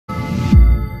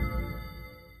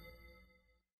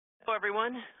Hello,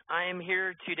 everyone. I am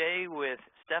here today with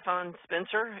Stefan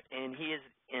Spencer, and he is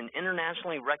an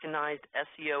internationally recognized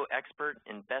SEO expert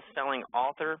and best-selling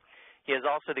author. He is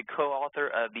also the co-author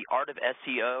of The Art of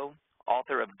SEO,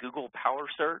 author of Google Power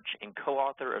Search, and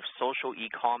co-author of Social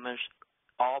E-commerce,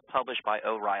 all published by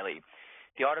O'Reilly.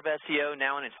 The Art of SEO,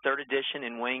 now in its third edition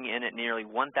and weighing in at nearly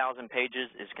 1,000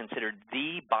 pages, is considered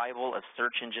the Bible of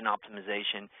search engine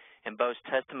optimization and boasts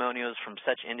testimonials from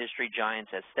such industry giants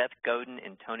as Seth Godin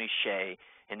and Tony Hsieh,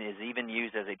 and is even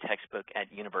used as a textbook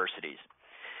at universities.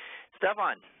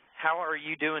 Stefan, how are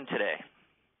you doing today?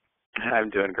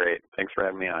 I'm doing great. Thanks for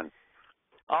having me on.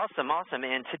 Awesome, awesome.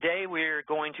 And today we're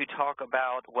going to talk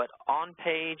about what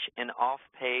on-page and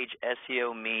off-page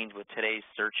SEO means with today's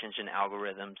search engine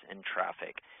algorithms and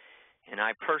traffic. And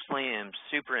I personally am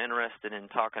super interested in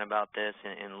talking about this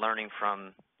and learning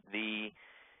from the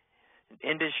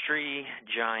industry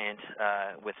giant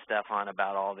with Stefan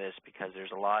about all this, because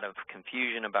there's a lot of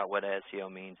confusion about what SEO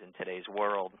means in today's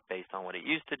world based on what it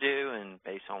used to do and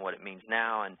based on what it means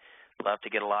now, and love to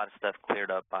get a lot of stuff cleared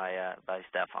up by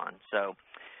Stefan. So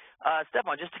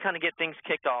Stefan, just to kind of get things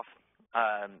kicked off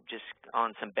just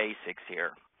on some basics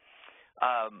here,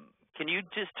 can you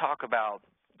just talk about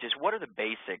just what are the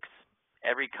basics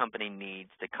every company needs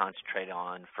to concentrate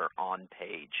on for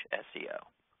on-page SEO?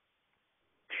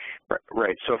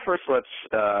 Right. So first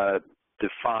let's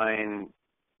define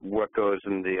what goes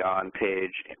in the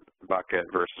on-page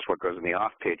bucket versus what goes in the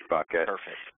off-page bucket.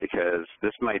 Perfect. Because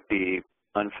this might be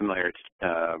unfamiliar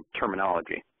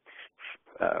terminology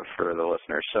for the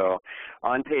listeners. So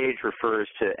on-page refers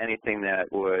to anything that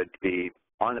would be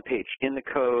on the page in the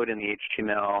code, in the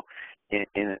HTML,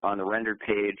 on the rendered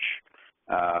page,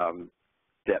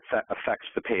 that affects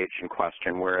the page in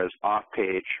question, whereas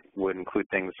off-page would include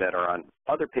things that are on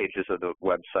other pages of the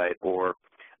website or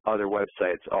other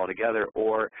websites altogether,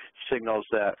 or signals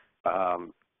that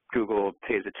Google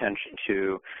pays attention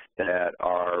to that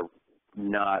are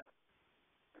not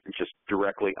just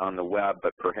directly on the web,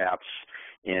 but perhaps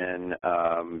in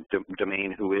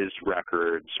domain who is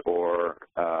records, or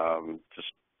just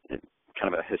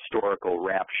kind of a historical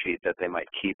rap sheet that they might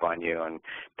keep on you, and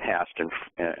past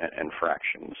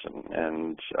infractions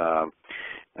and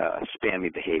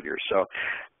spammy behavior. So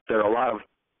there are a lot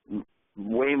of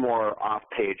way more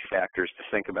off-page factors to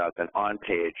think about than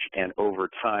on-page, and over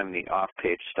time the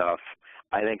off-page stuff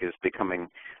I think is becoming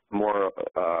more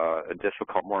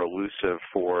difficult, more elusive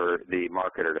for the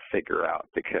marketer to figure out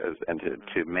and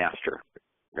to master.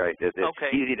 Right? It's okay.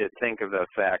 Easy to think of the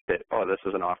fact that, oh, this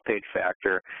is an off-page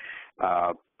factor,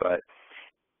 but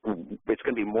it's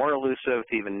going to be more elusive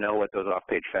to even know what those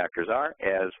off-page factors are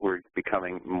as we're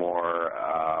becoming more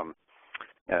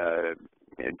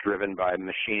driven by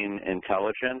machine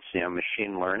intelligence.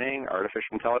 Machine learning,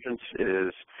 artificial intelligence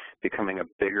is becoming a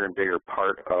bigger and bigger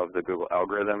part of the Google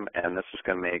algorithm, and this is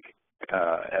going to make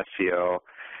SEO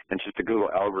and just the Google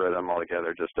algorithm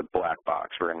altogether just a black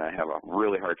box. We're going to have a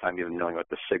really hard time even knowing what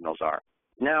the signals are.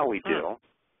 Now we do.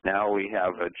 Now we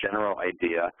have a general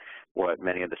idea what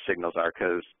many of the signals are,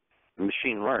 because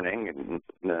machine learning, and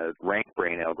the rank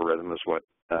brain algorithm is what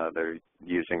they're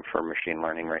using for machine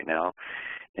learning right now,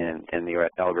 and the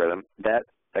algorithm, that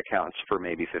accounts for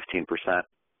maybe 15%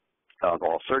 of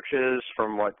all searches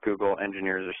from what Google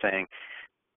engineers are saying,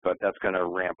 but that's going to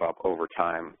ramp up over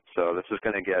time. So this is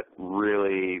going to get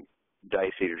really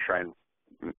dicey to try and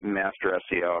master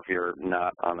SEO if you're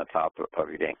not on the top of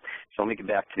your game. So let me get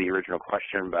back to the original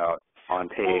question about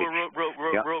on-page.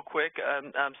 Real quick,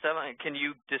 Stefan, can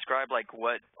you describe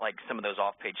what some of those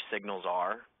off-page signals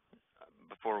are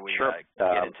before we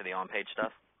get into the on-page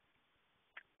stuff?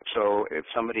 So if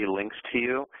somebody links to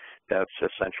you, that's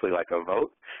essentially like a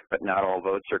vote, but not all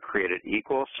votes are created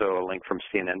equal. So a link from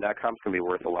CNN.com can be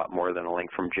worth a lot more than a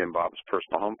link from Jim Bob's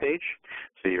personal homepage.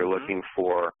 So you're looking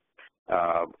for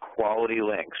quality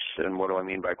links. And what do I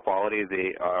mean by quality?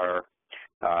 They are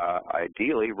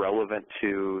ideally relevant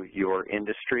to your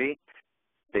industry.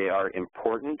 They are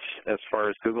important as far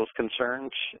as Google's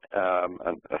concerned,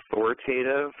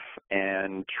 authoritative,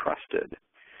 and trusted.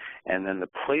 And then the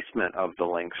placement of the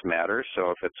links matters. So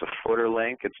if it's a footer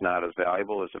link, it's not as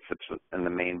valuable as if it's in the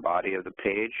main body of the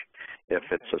page. If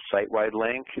it's a site-wide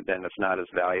link, then it's not as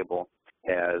valuable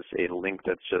as a link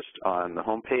that's just on the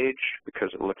home page, because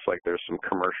it looks like there's some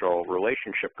commercial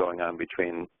relationship going on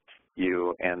between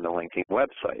you and the linking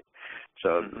website.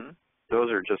 So those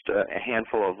are just a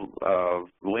handful of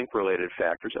link-related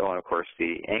factors. Oh, and of course,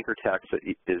 the anchor text that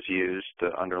is used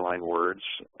to underline words,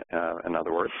 in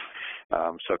other words.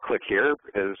 So click here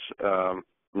is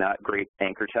not great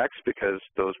anchor text, because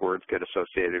those words get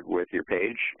associated with your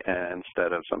page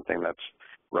instead of something that's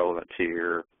relevant to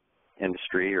your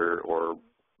industry or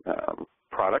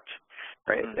product,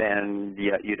 right? And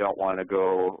yet you don't want to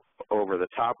go over the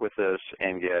top with this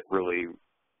and get really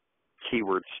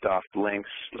keyword stuffed links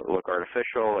that look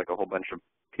artificial, like a whole bunch of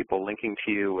people linking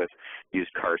to you with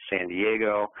used car San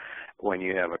Diego when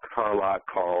you have a car lot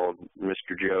called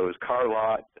Mr. Joe's Car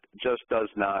Lot. Just does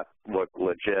not look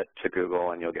legit to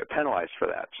Google, and you'll get penalized for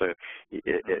that. So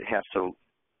it has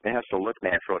to look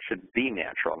natural. It should be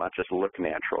natural, not just look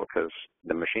natural, because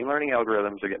the machine learning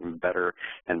algorithms are getting better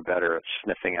and better at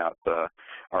sniffing out the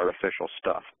artificial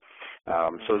stuff.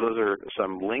 So those are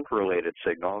some link-related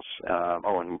signals.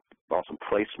 And also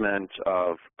placement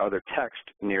of other text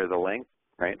near the link,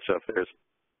 right? So if there's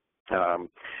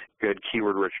good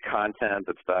keyword-rich content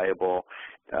that's valuable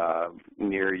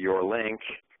near your link,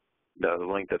 the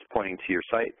link that's pointing to your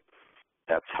site,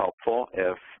 that's helpful.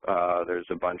 If there's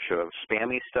a bunch of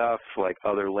spammy stuff, like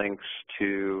other links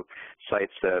to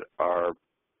sites that are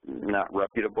not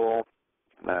reputable,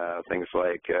 things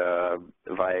like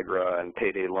Viagra and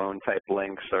payday loan type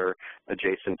links are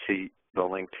adjacent to the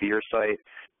link to your site,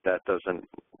 that doesn't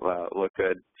look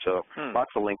good. So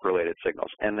lots of link-related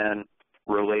signals. And then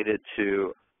related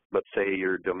to, let's say,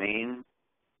 your domain,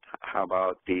 how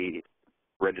about the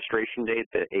registration date,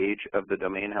 the age of the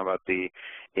domain? How about the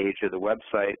age of the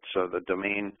website? So the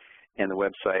domain and the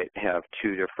website have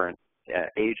two different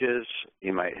ages.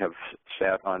 You might have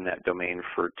sat on that domain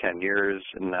for 10 years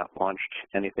and not launched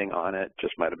anything on it.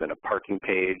 Just might have been a parking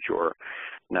page or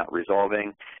not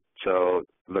resolving. So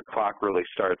the clock really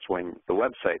starts when the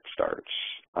website starts,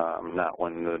 not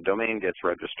when the domain gets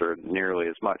registered nearly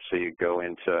as much. So you go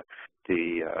into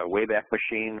the Wayback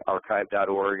Machine,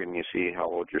 archive.org, and you see how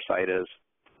old your site is.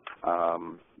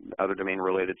 Other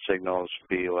domain-related signals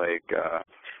be like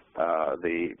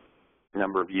the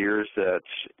number of years that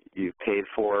you paid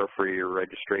for your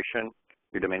registration,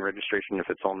 your domain registration. If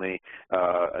it's only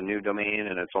a new domain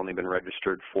and it's only been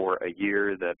registered for a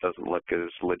year, that doesn't look as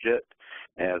legit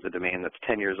as a domain that's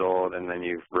 10 years old and then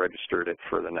you've registered it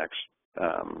for the next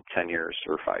 10 years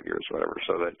or 5 years, whatever,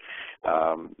 so that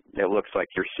it looks like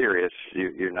you're serious,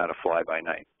 you're not a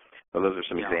fly-by-night. So those are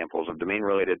some examples of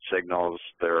domain-related signals.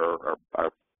 There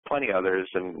are plenty others,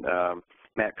 and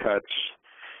Matt Cutts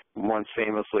once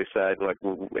famously said, like,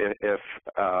 if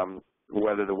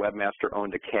whether the webmaster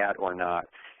owned a cat or not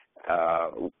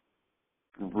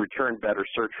returned better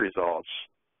search results,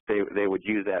 they would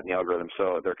use that in the algorithm.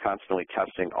 So they're constantly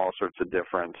testing all sorts of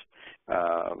different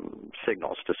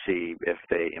signals to see if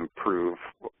they improve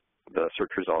the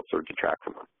search results or detract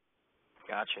from them.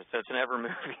 Gotcha. So it's an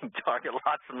ever-moving target,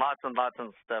 lots and lots and lots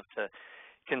of stuff to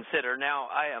consider. Now,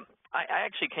 I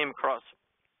actually came across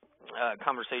a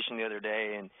conversation the other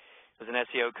day, and it was an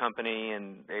SEO company,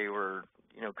 and they were,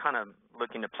 kind of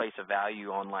looking to place a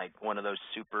value on like one of those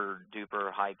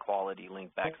super-duper high-quality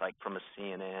link backs, like from a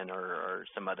CNN or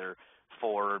some other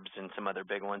Forbes and some other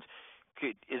big ones.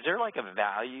 Is there like a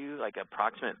value, like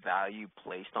approximate value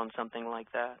placed on something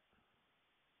like that?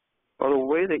 Well, the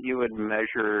way that you would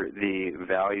measure the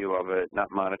value of it,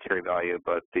 not monetary value,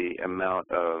 but the amount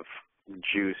of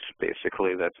juice,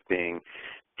 basically, that's being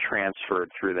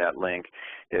transferred through that link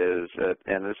is,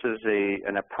 and this is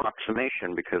an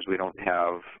approximation because we don't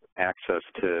have access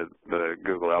to the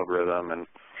Google algorithm and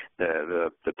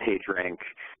the PageRank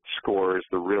scores,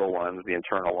 the real ones, the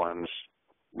internal ones.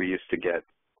 We used to get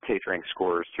PageRank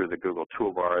scores through the Google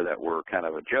toolbar that were kind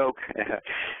of a joke.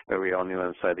 We all knew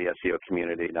inside the SEO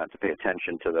community not to pay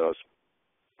attention to those.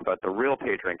 But the real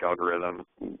PageRank algorithm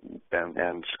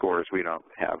and scores we don't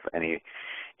have any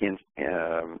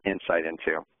insight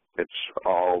into. It's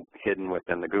all hidden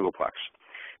within the Googleplex.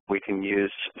 We can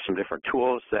use some different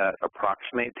tools that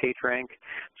approximate PageRank,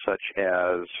 such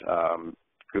as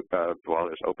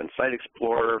there's Open Site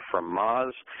Explorer from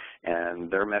Moz, and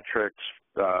their metrics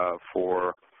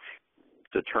for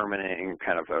determining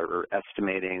or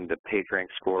estimating the PageRank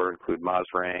score include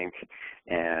MozRank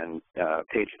and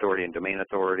Page Authority and Domain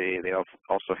Authority. They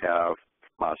also have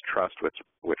Moz Trust,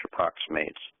 which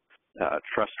approximates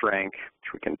TrustRank,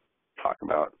 which we can talk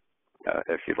about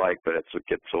if you'd like, but it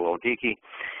gets a little geeky.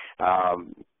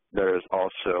 There's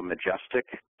also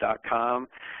Majestic.com,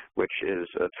 which is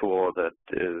a tool that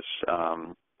is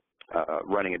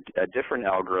running a different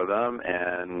algorithm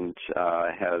and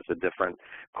has a different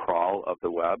crawl of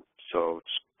the web. So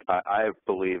I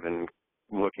believe in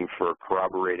looking for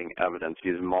corroborating evidence,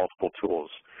 use multiple tools.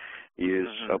 Use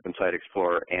Open Site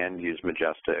Explorer and use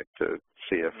Majestic to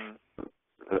see if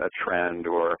a trend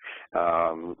or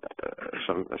some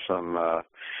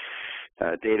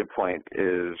data point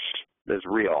is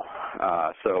real.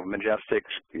 So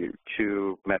Majestic's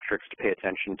two metrics to pay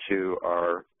attention to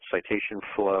are citation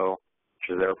flow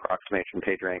which is their approximation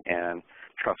page rank, and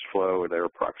TrustFlow, their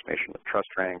approximation of trust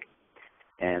rank.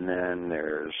 And then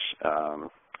there's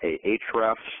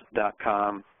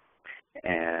ahrefs.com,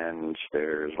 and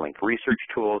there's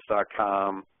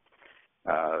linkresearchtools.com.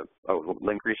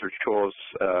 Link Research Tools,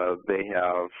 they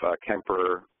have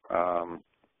Kemper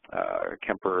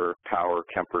Power,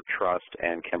 Kemper Trust,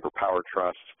 and Kemper Power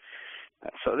Trust.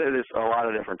 So there's a lot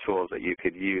of different tools that you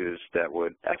could use that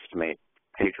would estimate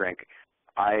PageRank.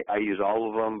 I use all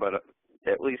of them, but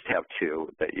at least have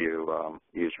two that you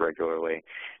use regularly.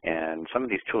 And some of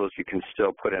these tools you can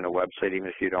still put in a website, even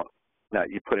if you don't.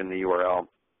 You put in the URL.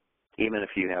 Even if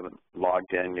you haven't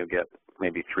logged in, you'll get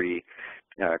maybe 3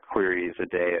 queries a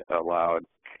day allowed.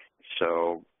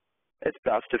 So it's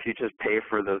best if you just pay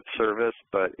for the service,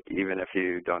 but even if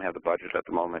you don't have the budget at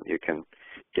the moment, you can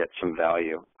get some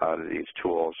value out of these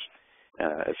tools.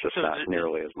 It's just not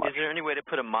nearly as much. Is there any way to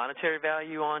put a monetary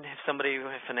value on if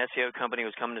an SEO company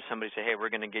was coming to somebody and say, hey, we're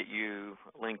going to get you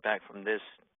a link back from this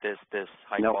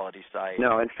high-quality site?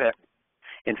 No, in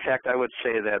fact, I would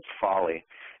say that's folly.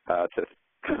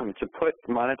 To put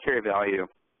monetary value,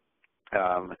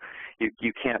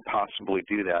 you can't possibly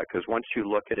do that, because once you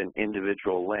look at an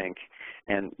individual link,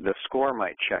 and the score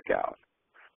might check out,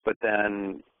 but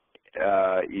then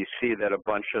you see that a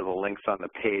bunch of the links on the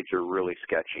page are really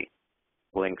sketchy.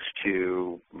 Links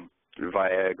to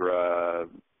Viagra,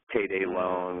 payday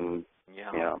loan,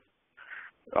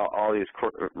 all these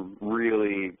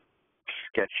really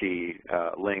sketchy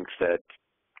links that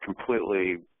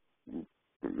completely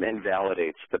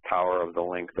invalidates the power of the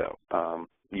link that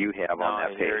you have on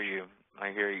that page.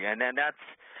 I hear you. And then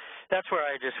that's where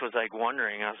I just was like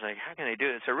wondering. I was like, how can they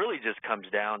do this? It really just comes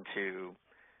down to,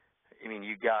 I mean,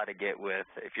 you got to get with,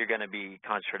 if you're going to be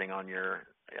concentrating on your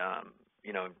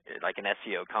like an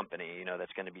SEO company,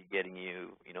 that's going to be getting you,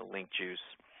 link juice.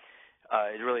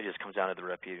 It really just comes down to the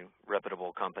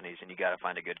reputable companies, and you got to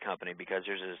find a good company, because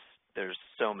there's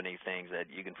so many things that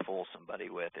you can fool somebody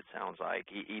with. It sounds like,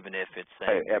 even if it's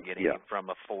saying you're getting it from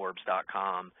a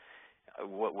Forbes.com,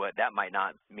 what that might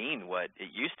not mean what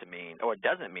it used to mean, or it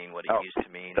doesn't mean what it used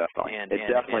to mean. Definitely, it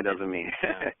definitely doesn't mean.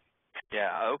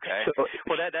 Yeah. Okay. So,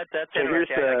 well, that's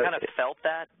interesting. I kind of felt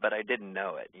that, but I didn't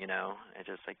know it. I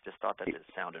just thought that it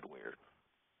sounded weird.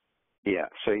 Yeah.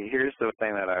 So here's the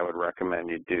thing that I would recommend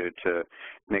you do to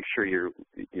make sure you're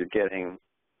getting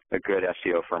a good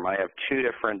SEO firm. I have 2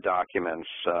 different documents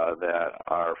that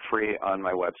are free on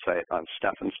my website on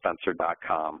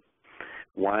stephenspencer.com.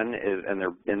 One is, and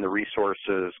they're in the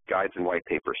resources, guides, and white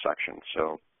paper section.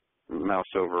 So mouse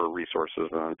over resources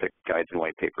and then pick guides and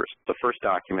white papers. The first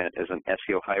document is an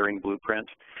SEO hiring blueprint,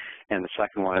 and the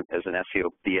second one is an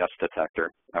SEO BS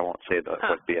detector. I won't say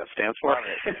what BS stands for,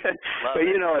 but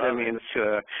you know what it means.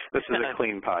 This is a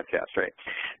clean podcast, right?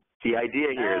 The idea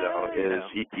here, though, is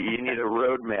you need a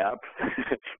roadmap.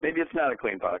 Maybe it's not a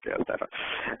clean podcast.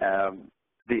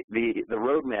 The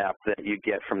roadmap that you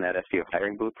get from that SEO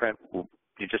hiring blueprint,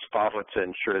 you just follow it to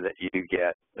ensure that you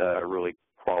get really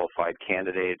qualified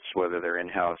candidates, whether they're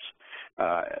in-house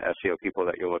SEO people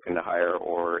that you're looking to hire,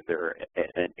 or they're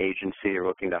an agency you're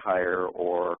looking to hire,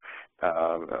 or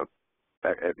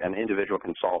an individual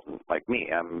consultant like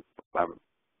me. I'm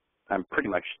pretty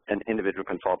much an individual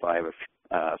consultant. I have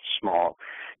a small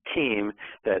team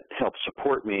that helps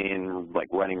support me in like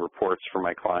running reports for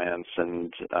my clients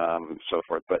and so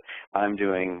forth. But I'm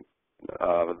doing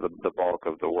the bulk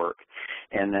of the work.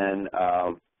 And then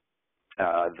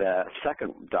the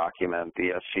second document,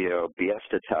 the SEO BS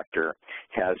detector,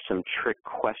 has some trick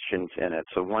questions in it.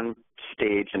 So one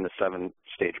stage in the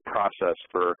 7-stage process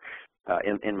for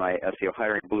in my SEO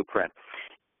hiring blueprint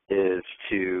is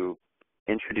to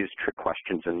introduce trick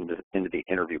questions into the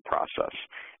interview process.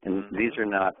 And these are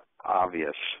not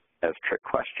obvious as trick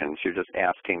questions. You're just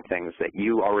asking things that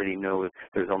you already know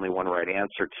there's only one right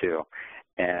answer to.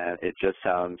 And it just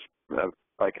sounds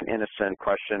like an innocent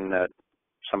question that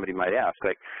somebody might ask.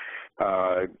 Like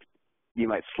you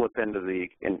might slip into the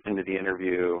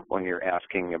interview when you're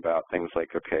asking about things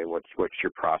like, okay, what's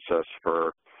your process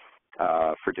for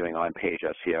doing on-page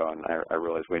SEO? And I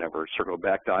realize we never circled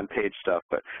back to on-page stuff,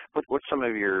 but what's some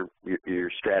of your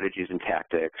strategies and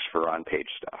tactics for on-page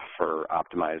stuff, for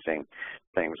optimizing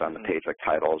things on the page like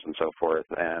titles and so forth?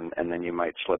 And then you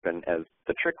might slip in as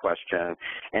the trick question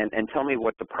and tell me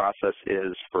what the process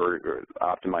is for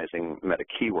optimizing meta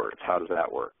keywords. How does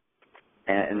that work?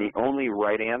 And the only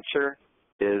right answer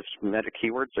is meta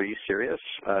keywords. Are you serious?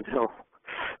 No.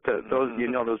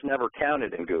 Those never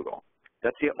counted in Google.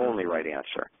 That's the only right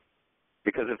answer.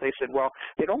 Because if they said, well,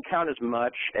 they don't count as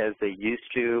much as they used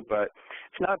to, but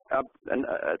it's not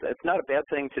a bad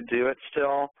thing to do it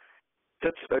still,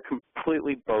 That's a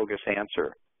completely bogus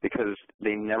answer because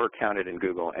they never counted in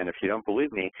Google. And if you don't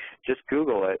believe me, just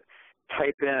Google it,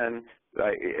 type in,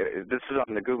 this is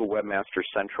on the Google Webmaster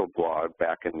Central blog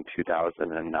back in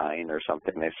 2009 or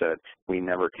something. They said, we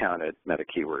never counted meta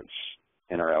keywords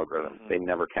in our algorithm. They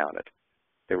never counted.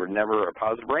 They were never a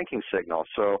positive ranking signal.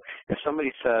 So if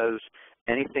somebody says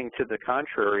anything to the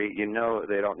contrary, you know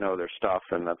they don't know their stuff,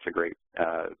 and that's a great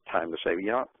time to say,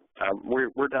 you know,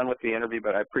 we're done with the interview,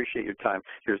 but I appreciate your time.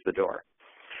 Here's the door.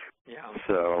 Yeah.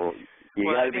 So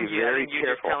you got to be very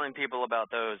careful. Just telling people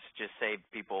about those just saved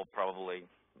people probably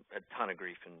a ton of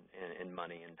grief in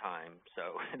money and time.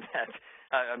 So that's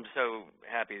I'm so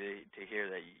happy to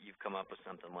hear that you've come up with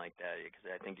something like that,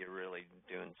 because I think you're really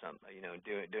doing something, you know,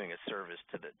 doing a service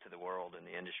to the world and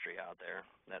the industry out there.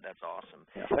 That's awesome.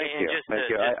 Yeah, thank you.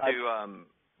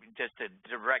 Just to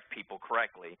direct people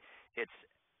correctly, it's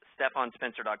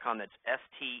StephanSpencer.com. That's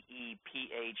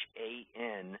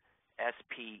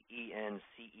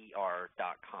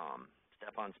StephanSpencer.com.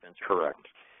 Stephan Spencer. Correct.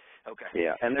 Okay.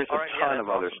 Yeah, and there's a ton of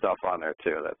other stuff on there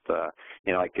too. That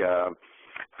you know, like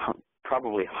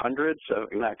probably hundreds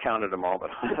of, not counted them all,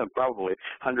 but probably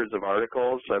hundreds of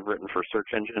articles I've written for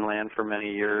Search Engine Land for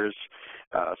many years.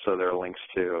 So there are links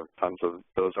to tons of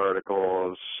those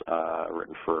articles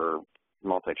written for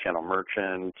multi-channel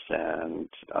merchants and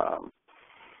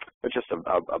just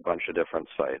a bunch of different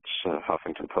sites,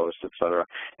 Huffington Post, et cetera.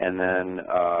 And then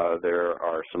there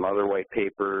are some other white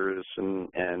papers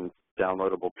and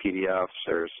downloadable PDFs.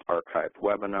 There's archived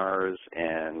webinars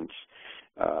and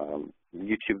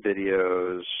YouTube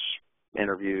videos,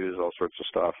 interviews, all sorts of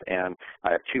stuff. And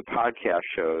I have 2 podcast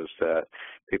shows that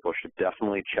people should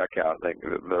definitely check out.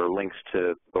 There are links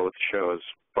to both shows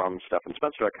from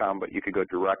StephanSpencer.com, but you could go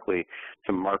directly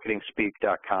to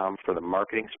MarketingSpeak.com for the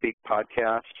Marketing Speak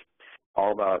podcast,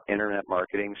 all about internet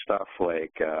marketing stuff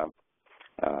like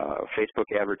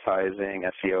Facebook advertising,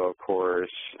 SEO, of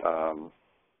course,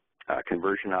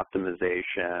 conversion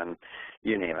optimization,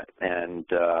 you name it. And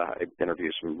I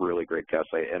interviewed some really great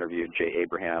guests. I interviewed Jay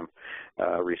Abraham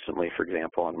recently, for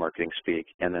example, on Marketing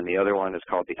Speak. And then the other one is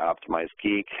called The Optimized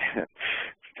Geek. It's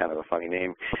kind of a funny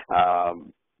name.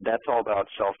 That's all about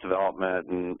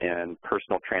self-development and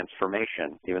personal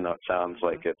transformation, even though it sounds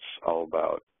like it's all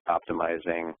about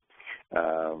optimizing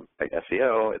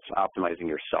SEO, it's optimizing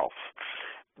yourself.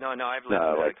 No, I've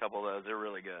listened to a couple of those. They're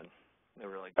really good. They're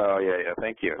really good. Oh, yeah,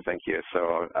 thank you.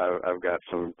 So I've got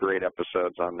some great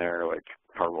episodes on there, like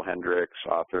Harville Hendricks,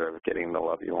 author of Getting the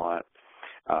Love You Want.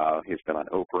 He's been on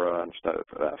Oprah and stuff.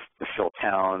 Phil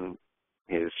Town,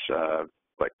 he's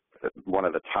like one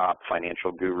of the top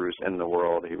financial gurus in the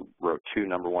world. He wrote 2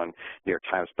 #1 New York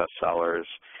Times bestsellers,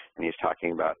 and he's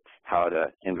talking about how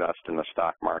to invest in the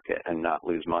stock market and not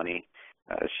lose money.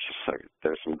 It's just like,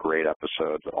 there's some great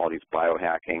episodes, all these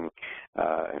biohacking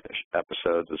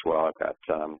episodes as well. I've got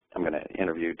I'm going to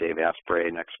interview Dave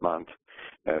Asprey next month,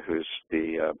 who's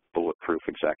the Bulletproof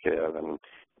executive and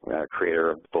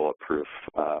creator of Bulletproof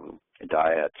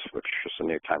Diet, which is a New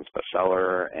York Times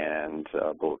bestseller, and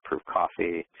Bulletproof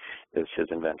Coffee is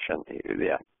his invention.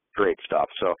 Yeah, great stuff.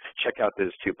 So check out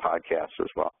those 2 podcasts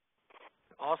as well.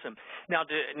 Awesome. Now,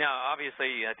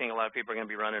 obviously, I think a lot of people are going to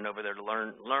be running over there to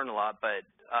learn a lot, but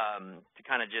to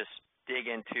kind of just dig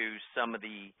into some of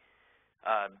the,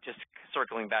 just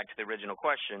circling back to the original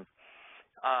question,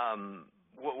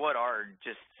 what are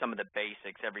just some of the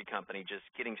basics, every company just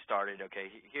getting started, okay,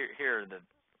 here are the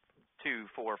 2,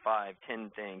 4, 5,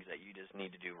 10 things that you just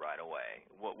need to do right away.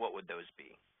 What would those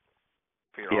be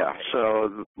for your own page?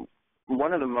 So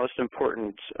one of the most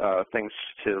important things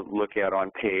to look at on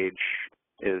page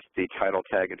is the title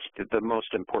tag. It's the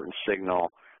most important signal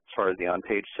as far as the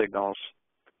on-page signals,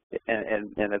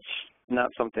 and it's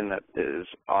not something that is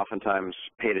oftentimes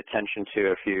paid attention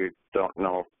to if you don't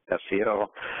know SEO.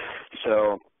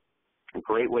 So a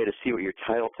great way to see what your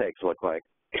title tags look like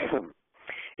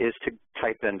is to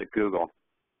type into Google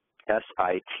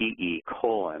SITE :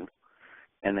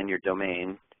 and then your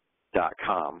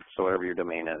domain.com, so whatever your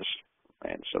domain is.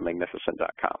 Right, so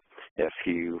magnificent.com if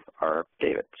you are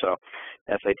David. So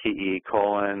SITE :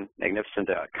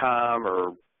 magnificent.com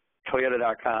or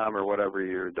Toyota.com or whatever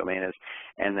your domain is,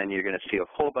 and then you're going to see a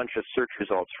whole bunch of search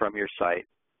results from your site.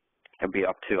 It'll be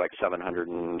up to like 700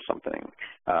 and something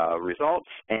results,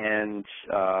 and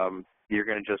you're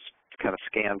going to just kind of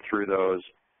scan through those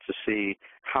to see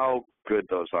how good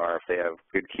those are, if they have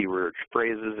good keyword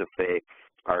phrases, if they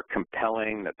are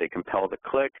compelling, that they compel the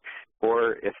click,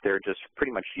 or if they're just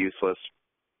pretty much useless.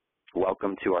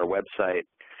 Welcome to our website,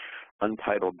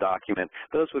 untitled document.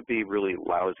 Those would be really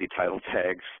lousy title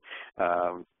tags,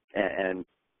 and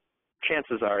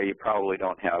chances are you probably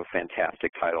don't have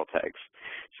fantastic title tags.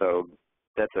 So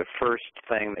that's the first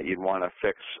thing that you'd want to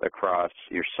fix across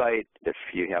your site. If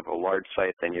you have a large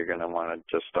site, then you're going to want to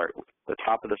just start with the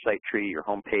top of the site tree, your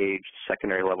home page,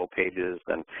 secondary level pages,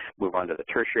 then move on to the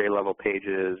tertiary level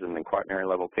pages and then quaternary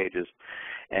level pages,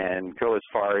 and go as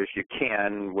far as you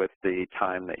can with the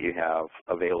time that you have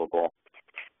available.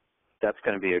 That's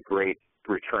going to be a great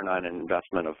return on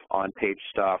investment of on-page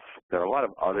stuff. There are a lot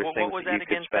of other things that you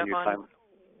could spend your time.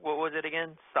 What was it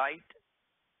again? Site?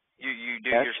 You do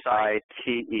your site?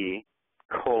 SITE :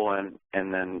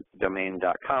 and then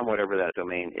domain.com, whatever that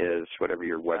domain is, whatever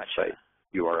your website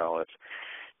URL is.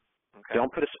 Okay.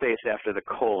 Don't put a space after the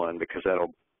colon because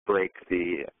that'll break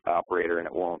the operator and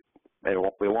it won't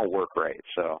work right.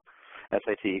 So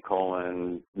SITE :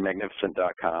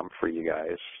 magnificent.com for you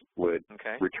guys would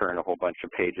return a whole bunch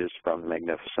of pages from the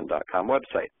magnificent.com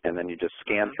website. And then you just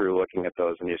scan through looking at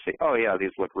those and you say, oh yeah,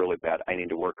 these look really bad. I need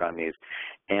to work on these.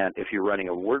 And if you're running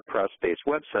a WordPress-based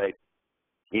website,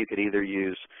 you could either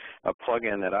use a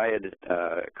plugin that I had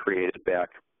created back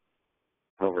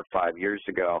over 5 years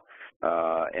ago,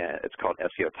 and it's called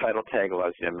SEO Title Tag.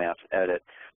 Allows you to mass edit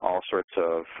all sorts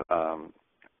of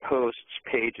posts,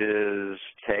 pages,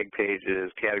 tag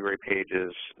pages, category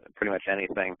pages, pretty much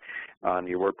anything on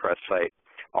your WordPress site,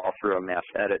 all through a mass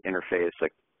edit interface,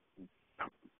 like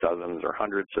dozens or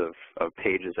hundreds of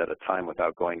pages at a time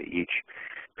without going to each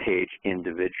page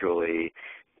individually,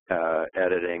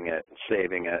 editing it,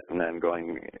 saving it, and then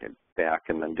going back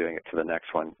and then doing it to the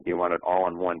next one. You want it all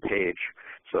on one page,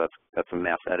 so that's a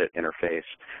mass edit interface.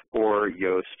 Or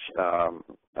Yoast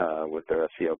with their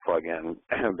SEO plugin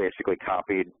basically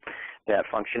copied that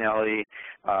functionality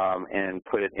and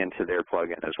put it into their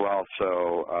plugin as well.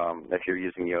 So if you're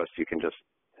using Yoast, you can just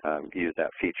use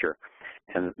that feature.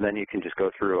 And then you can just go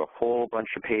through a whole bunch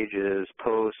of pages,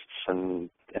 posts, and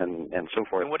so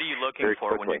forth. And what are you looking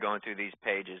for when you're going through these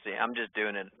pages? I'm just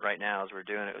doing it right now as we're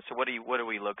doing it. So what are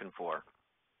we looking for?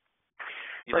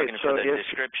 You looking for the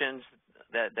descriptions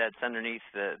that's underneath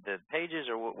the pages,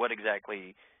 or what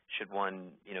exactly should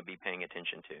one be paying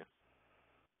attention to?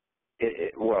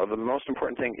 Well, the most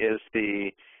important thing is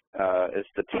the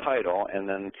title, and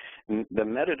then the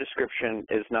meta description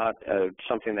is not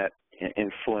something that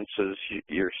influences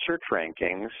your search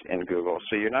rankings in Google,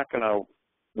 so you're not going to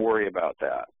worry about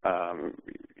that.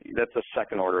 That's a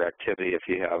second order activity if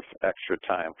you have extra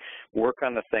time. Work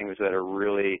on the things that are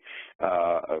really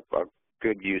a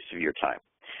good use of your time,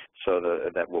 so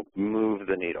that will move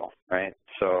the needle, right?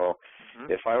 So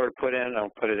if I were to put in, I'll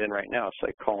put it in right now, it's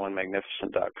like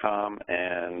magnificent.com,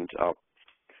 and I'll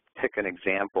pick an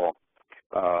example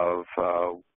of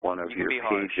one of your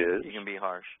pages. You can be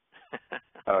harsh.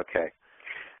 Okay.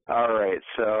 All right.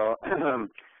 So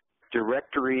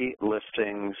directory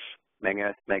listings,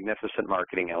 Magnificent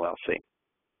Marketing LLC.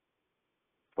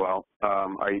 Well,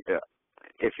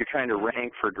 if you're trying to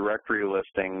rank for directory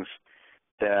listings,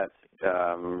 that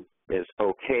is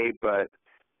okay, but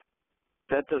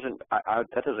that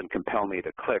doesn't compel me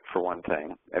to click, for one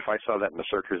thing. If I saw that in the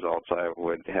search results, I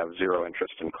would have zero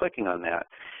interest in clicking on that.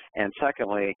 And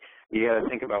secondly, you got to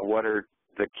think about what are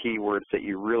the keywords that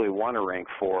you really want to rank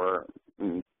for.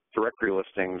 Directory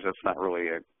listings, that's not really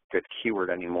a good keyword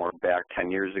anymore. Back 10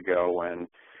 years ago when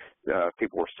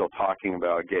people were still talking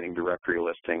about getting directory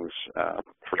listings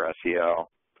for SEO,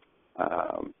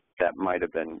 that might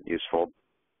have been useful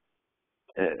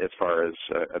as far as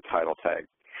a title tag.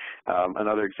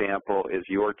 Another example is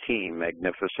your team,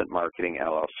 Magnificent Marketing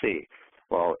LLC.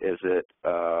 Well, is it,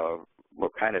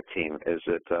 what kind of team? Is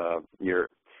it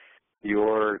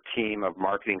your team of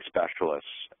marketing specialists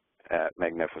at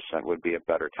Magnificent would be a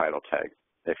better title tag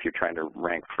if you're trying to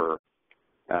rank for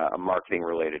a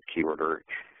marketing-related keyword. Or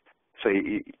so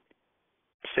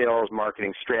sales,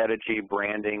 marketing strategy,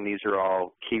 branding, these are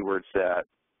all keywords that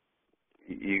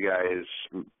you guys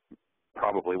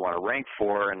probably want to rank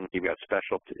for, and you've got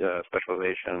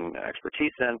specialization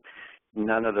expertise in.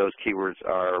 None of those keywords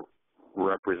are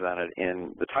represented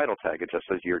in the title tag. It just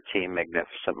says your team,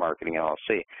 Magnificent Marketing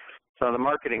LLC. So the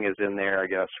marketing is in there, I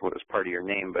guess, was part of your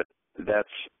name, but that's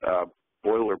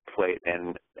boilerplate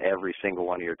in every single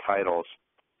one of your titles.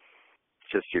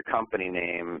 It's just your company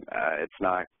name. It's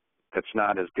not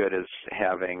as good as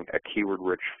having a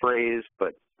keyword-rich phrase,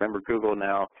 but remember, Google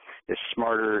now is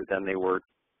smarter than they were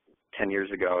 10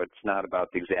 years ago. It's not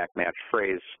about the exact match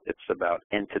phrase. It's about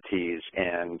entities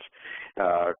and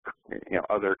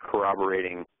other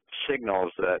corroborating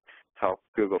signals that help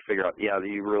Google figure out, yeah,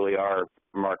 you really are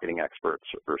marketing experts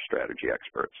or strategy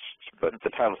experts. But the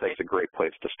title tag is a great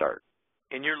place to start.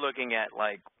 And you're looking at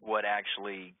like what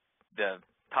actually the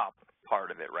top part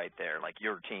of it right there, like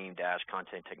your team dash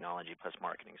content technology plus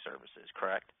marketing services,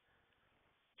 correct?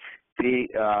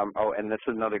 Oh, and this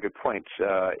is another good point.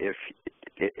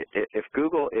 If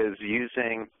Google is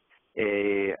using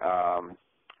a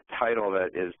title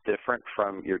that is different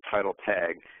from your title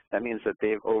tag, that means that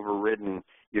they've overridden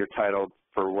your title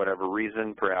for whatever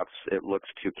reason. Perhaps it looks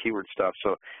too keyword stuff.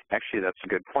 So actually, that's a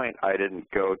good point. I didn't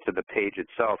go to the page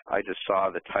itself. I just saw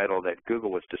the title that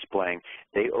Google was displaying.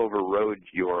 They overrode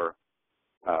your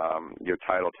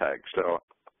title tag. So it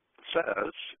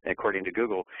says, according to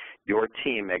Google, your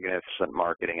team, Magnificent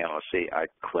Marketing LLC. I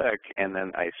click, and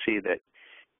then I see that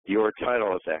your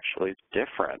title is actually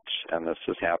different, and this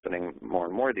is happening more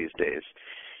and more these days.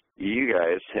 You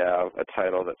guys have a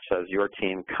title that says your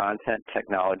team, Content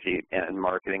Technology and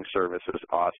Marketing Services,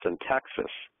 Austin,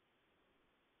 Texas.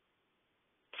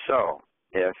 So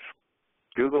if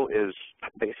Google is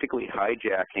basically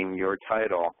hijacking your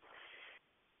title,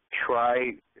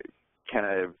 try kind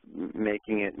of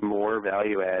making it more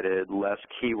value-added, less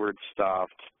keyword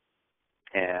stuffed,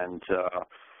 and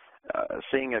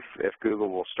seeing if Google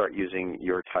will start using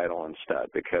your title instead,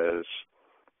 because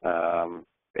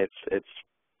it's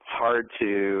hard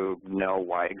to know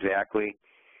why exactly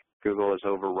Google is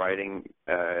overriding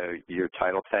your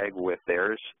title tag with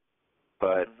theirs,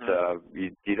 but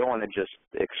you don't want to just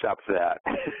accept that.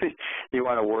 You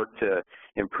want to work to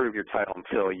improve your title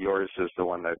until yours is the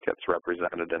one that gets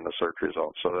represented in the search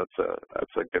results. So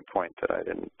that's a good point that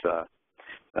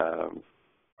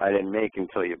I didn't make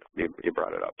until you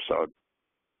brought it up. So,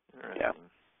 yeah.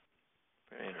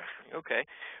 Very interesting. Okay.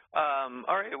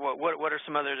 All right. What are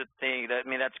some other things? I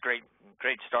mean, that's great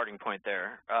starting point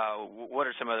there. What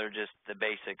are some other just the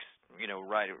basics?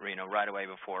 Right away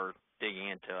before digging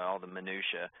into all the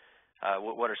minutia.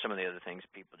 What are some of the other things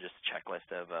people just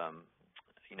checklist of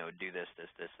do this,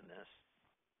 and this?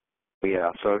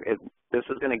 Yeah. So this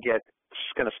is going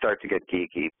to start to get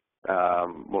geeky.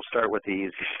 We'll start with the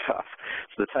easy stuff.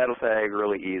 So the title tag,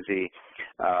 really easy.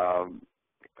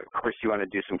 Of course, you want to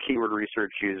do some keyword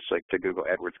research. Use like the Google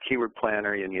AdWords Keyword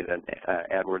Planner. You need an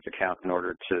AdWords account in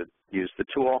order to use the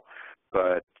tool,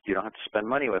 but you don't have to spend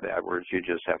money with AdWords. You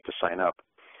just have to sign up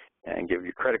and give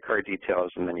your credit card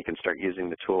details, and then you can start using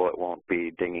the tool. It won't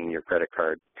be dinging your credit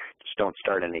card. Just don't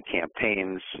start any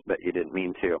campaigns that you didn't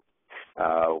mean to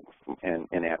in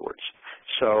AdWords.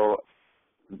 So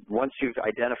once you've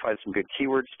identified some good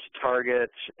keywords to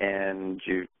target and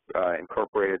you've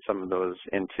incorporated some of those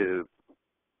into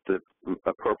the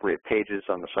appropriate pages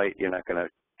on the site, you're not going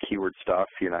to keyword stuff.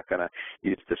 You're not going to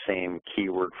use the same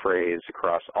keyword phrase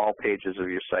across all pages of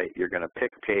your site. You're going to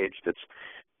pick a page that's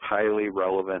highly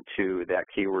relevant to that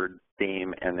keyword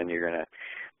theme, and then you're going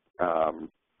to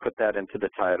put that into the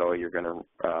title. You're going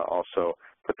to also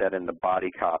put that in the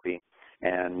body copy.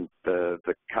 And the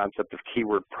concept of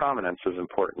keyword prominence is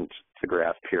important to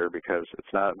grasp here, because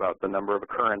it's not about the number of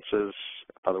occurrences,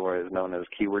 otherwise known as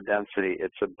keyword density.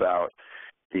 It's about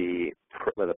the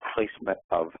placement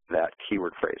of that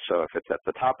keyword phrase. So if it's at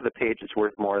the top of the page, it's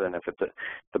worth more than if it's at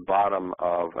the bottom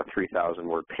of a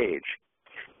 3,000-word page.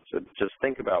 So just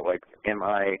think about, like, am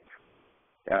I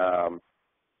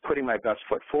putting my best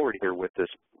foot forward here with this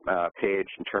page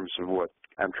in terms of what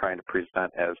I'm trying to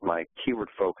present as my keyword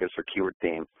focus or keyword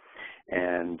theme?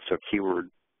 And so keyword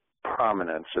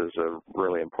prominence is a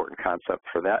really important concept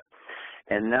for that.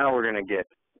 And now we're going to get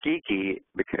geeky,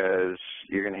 because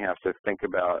you're going to have to think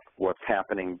about what's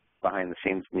happening behind the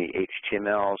scenes in the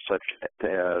HTML, such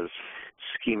as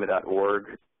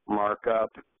schema.org markup.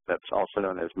 That's also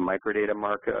known as microdata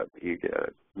markup. You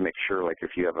make sure, like,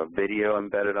 if you have a video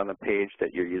embedded on the page,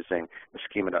 that you're using the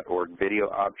schema.org video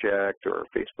object or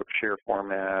Facebook share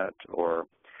format or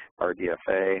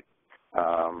RDFA.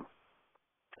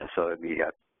 So you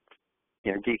got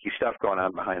geeky stuff going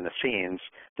on behind the scenes,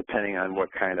 depending on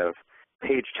what kind of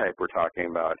page type we're talking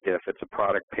about. If it's a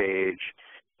product page,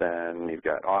 then you've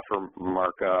got offer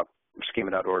markup,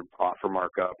 schema.org offer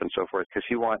markup, and so forth, because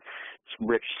you want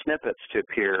rich snippets to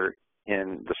appear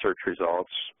in the search results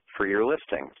for your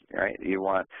listing, right? You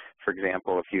want, for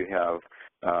example, if you have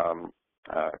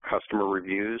customer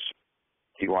reviews,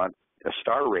 you want a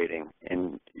star rating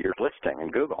in your listing in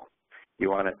Google.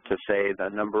 You want it to say the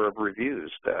number of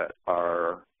reviews that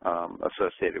are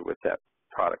associated with that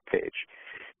product page.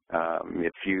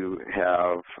 If you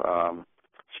have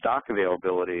stock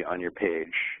availability on your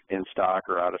page, in stock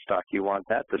or out of stock, you want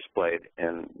that displayed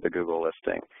in the Google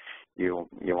listing. You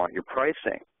want your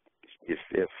pricing.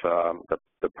 If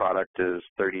the product is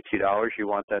 $32, you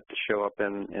want that to show up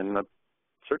in the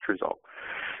search result.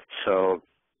 So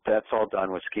that's all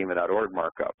done with schema.org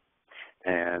markup.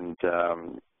 And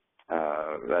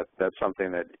that's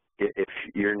something that if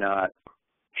you're not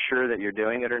sure that you're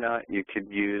doing it or not, you could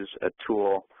use a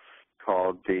tool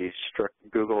called the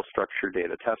Google Structured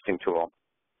Data Testing Tool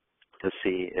to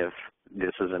see if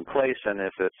this is in place and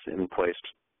if it's in place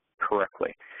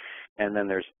correctly. And then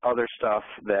there's other stuff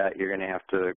that you're going to have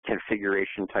to,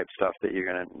 configuration type stuff that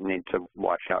you're going to need to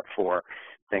watch out for.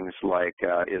 Things like,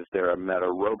 is there a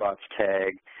meta robots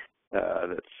tag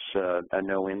that's a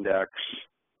no index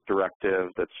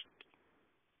directive that's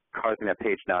causing that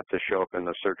page not to show up in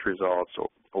the search results,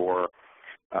 or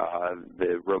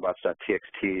the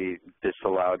robots.txt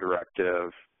disallow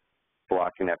directive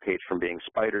blocking that page from being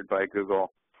spidered by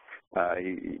Google.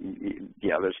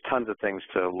 Yeah, there's tons of things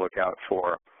to look out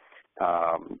for.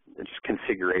 Just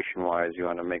configuration-wise, you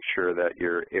want to make sure that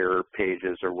your error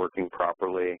pages are working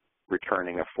properly,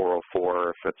 returning a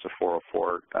 404 if it's a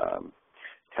 404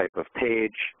 type of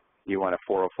page. You want a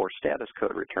 404 status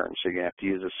code return, so you're going to have to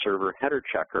use a server header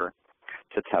checker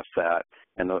to test that,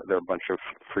 and there are a bunch of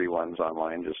free ones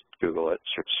online. Just Google it,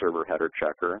 server header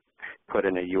checker. Put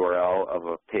in a URL of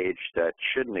a page that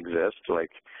shouldn't exist,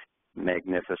 like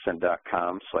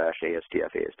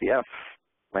magnificent.com/ASDF,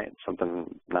 right?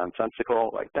 Something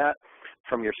nonsensical like that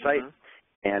from your site,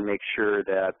 and make sure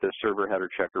that the server header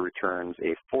checker returns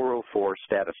a 404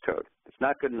 status code. It's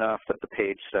not good enough that the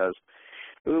page says,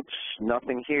 oops,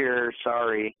 nothing here,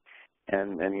 sorry,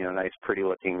 and you know, nice,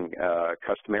 pretty-looking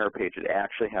custom error page. It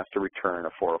actually has to return a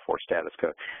 404 status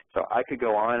code. So I could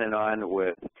go on and on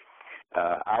with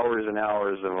hours and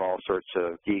hours of all sorts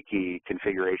of geeky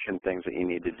configuration things that you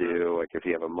need to do, like if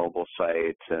you have a mobile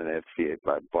site and if you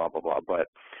blah, blah, blah. But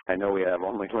I know we have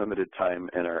only limited time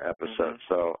in our episode,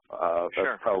 so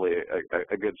that's probably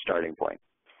a good starting point.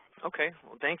 Okay.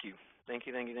 Well, thank you. Thank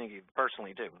you.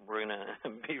 Personally, too. We're going to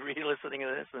be re-listening to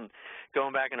this and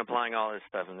going back and applying all this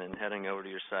stuff and then heading over to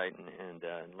your site and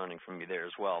learning from you there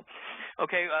as well.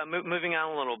 Okay, moving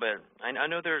on a little bit. I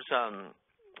know there's a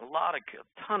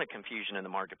ton of confusion in the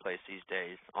marketplace these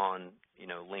days on, you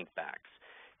know, link backs.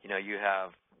 You know, you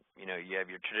have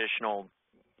your traditional,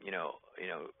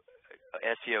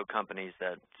 SEO companies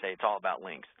that say it's all about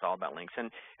links. It's all about links.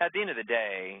 And at the end of the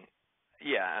day,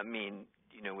 yeah, I mean,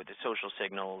 you know, with the social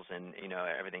signals and, you know,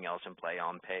 everything else in play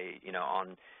on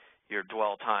on your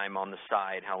dwell time on the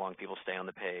site, how long people stay on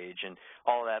the page, and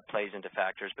all of that plays into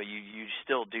factors. But you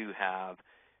still do have,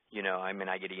 you know, I mean,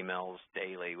 I get emails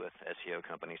daily with SEO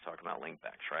companies talking about link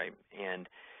backs, right? And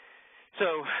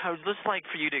so I would just like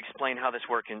for you to explain how this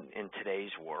works in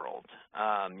today's world.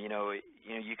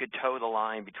 You could toe the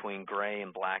line between gray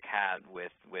and black hat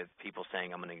with people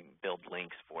saying, I'm going to build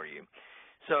links for you.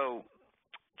 So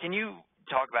can you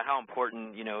talk about how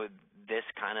important, you know, this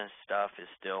kind of stuff is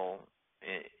still,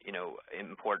 you know,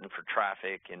 important for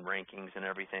traffic and rankings and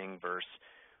everything versus,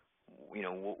 you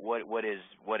know, what is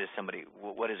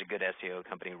a good SEO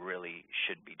company really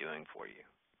should be doing for you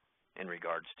in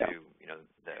regards to, you know,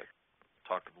 the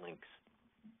talk of links?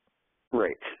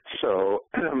 Right. So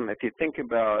if you think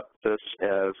about this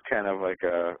as kind of like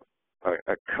a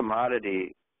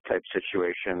commodity type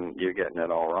situation, you're getting it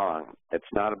all wrong.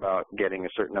 It's not about getting a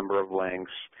certain number of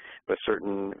links with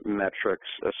certain metrics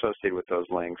associated with those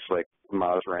links, like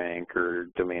mouse rank or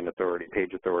domain authority,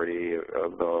 page authority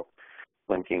of the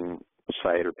linking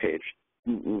site or page.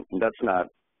 That's not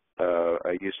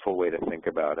a useful way to think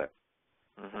about it.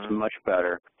 It's much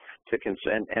better to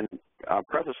and I'll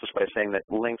preface this by saying that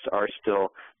links are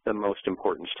still the most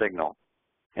important signal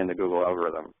in the Google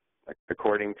algorithm.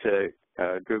 According to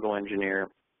Google Engineer,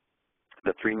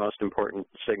 the three most important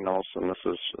signals, and this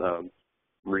has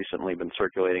recently been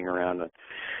circulating around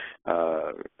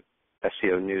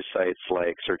SEO news sites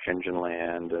like Search Engine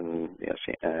Land and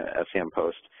SEM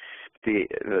Post.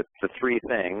 The three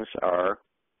things are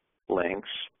links,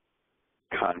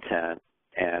 content,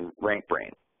 and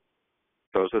RankBrain.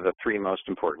 Those are the three most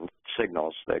important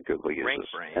signals that Google uses.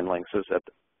 RankBrain. And links is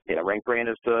RankBrain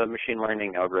is the machine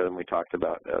learning algorithm we talked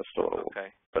about just a little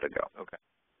bit ago. Okay.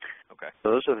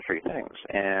 Those are the three things,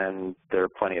 and there are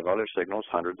plenty of other signals,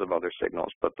 hundreds of other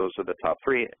signals, but those are the top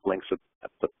three. Links at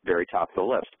the very top of the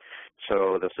list.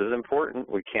 So this is important.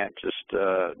 We can't just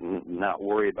not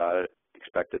worry about it,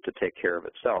 expect it to take care of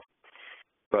itself.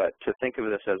 But to think of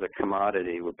this as a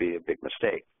commodity would be a big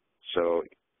mistake. So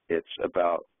it's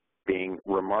about being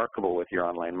remarkable with your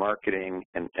online marketing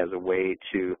and as a way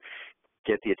to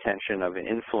get the attention of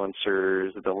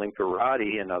influencers, the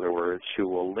linkerati, in other words, who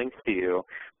will link to you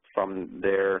from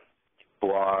their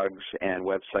blogs and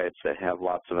websites that have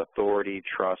lots of authority,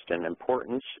 trust, and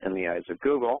importance in the eyes of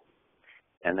Google,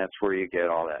 and that's where you get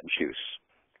all that juice.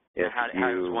 How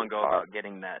does one go about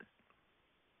getting that?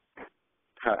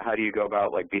 how do you go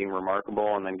about like being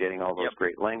remarkable and then getting all those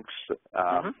great links?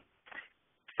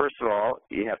 First of all,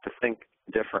 you have to think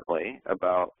differently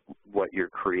about what you're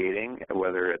creating,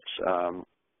 whether it's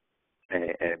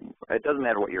it doesn't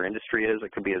matter what your industry is.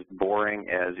 It could be as boring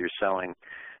as you're selling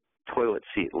toilet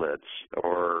seat lids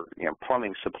or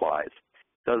plumbing supplies.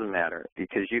 Doesn't matter,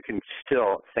 because you can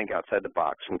still think outside the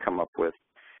box and come up with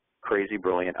crazy,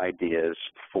 brilliant ideas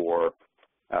for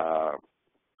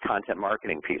content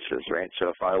marketing pieces, right? So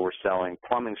if I were selling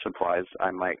plumbing supplies,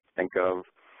 I might think of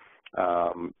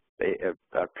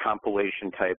a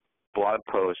compilation type blog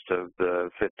post of the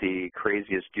 50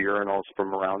 craziest urinals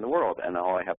from around the world, and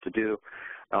all I have to do,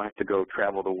 I don't have to go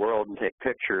travel the world and take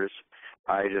pictures.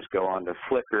 I just go onto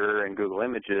Flickr and Google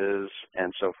Images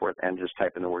and so forth and just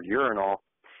type in the word urinal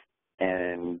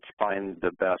and find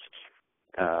the best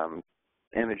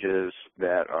images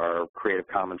that are Creative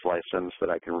Commons licensed that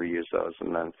I can reuse those,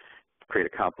 and then create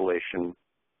a compilation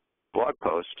blog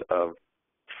post of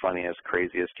funniest,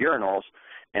 craziest urinals,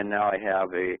 and now I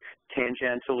have a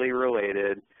tangentially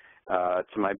related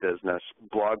to my business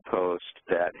blog post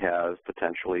that has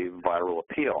potentially viral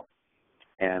appeal.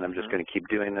 And I'm just going to keep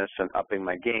doing this and upping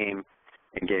my game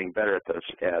and getting better at this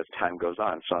as time goes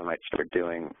on. So I might start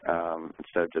doing,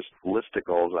 instead of just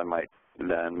listicles, I might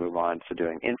then move on to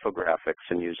doing infographics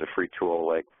and use a free tool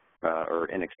like, or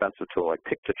inexpensive tool like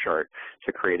Pictochart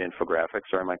to create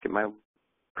infographics, or I might get my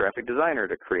graphic designer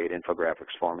to create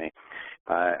infographics for me.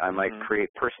 I might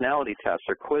create personality tests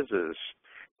or quizzes.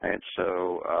 Right?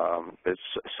 So there's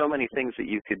so many things that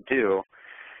you could do.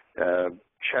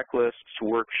 Checklists,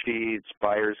 worksheets,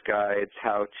 buyer's guides,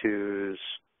 how-tos,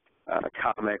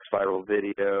 comics, viral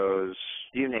videos,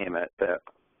 you name it, that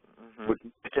would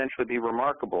potentially be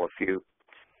remarkable if you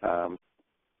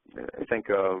think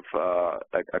of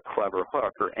a clever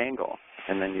hook or angle,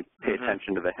 and then you pay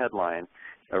attention to the headline.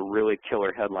 A really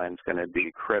killer headline is going to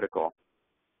be critical.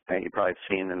 And you've probably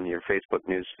seen in your Facebook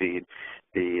news feed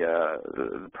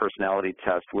the personality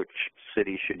test, which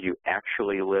city should you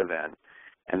actually live in,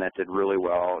 and that did really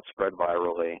well. It spread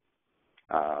virally.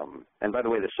 And by the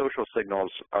way, the social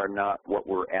signals are not what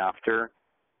we're after.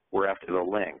 We're after the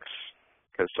links,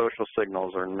 because social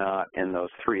signals are not in those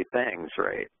three things,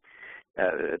 right?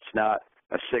 It's not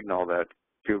a signal that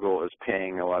Google is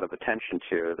paying a lot of attention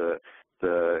to.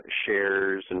 The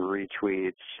shares and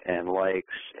retweets and likes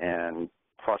and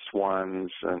plus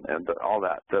ones and all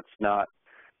that. That's not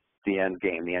the end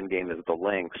game. The end game is the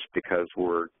links, because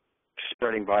we're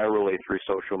spreading virally through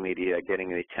social media, getting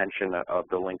the attention of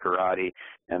the linkerati,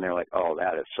 and they're like, oh,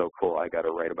 that is so cool. I got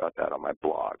to write about that on my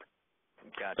blog.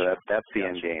 Gotcha. So that's the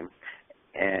end game.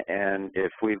 And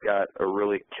if we've got a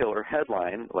really killer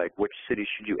headline, like which city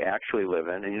should you actually live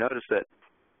in, and you notice that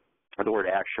the word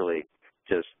actually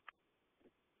just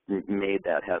made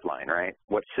that headline, right?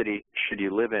 What city should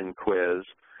you live in quiz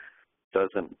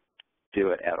doesn't do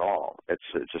it at all. It's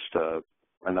just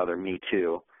another Me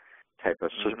Too type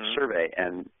of survey,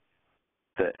 and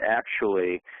that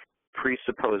actually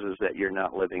presupposes that you're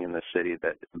not living in the city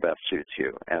that best suits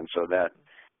you, and so that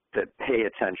pay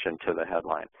attention to the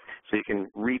headline. So you can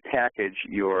repackage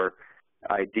your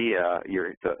idea,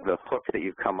 the hook that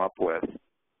you've come up with,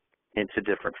 into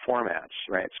different formats,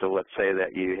 right? So let's say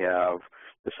that you have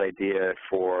this idea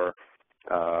for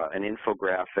an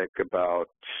infographic about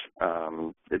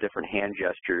the different hand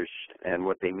gestures and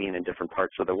what they mean in different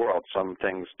parts of the world. Some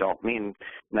things don't mean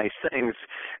nice things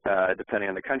depending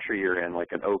on the country you're in,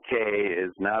 like an okay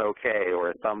is not okay, or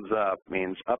a thumbs up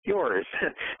means up yours,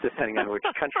 depending on which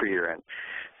country you're in.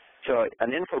 So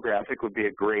an infographic would be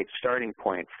a great starting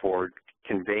point for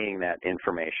conveying that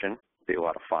information. It'd be a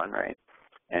lot of fun, right?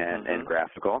 And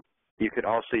graphical. You could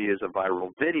also use a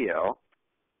viral video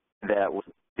that would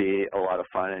be a lot of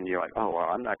fun, and you're like, oh, well,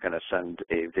 I'm not going to send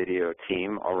a video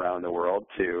team around the world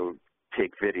to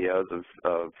take videos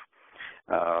of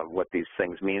what these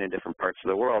things mean in different parts of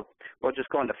the world. Well, just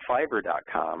go into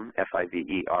Fiverr.com,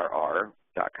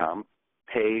 Fiverr.com,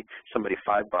 pay somebody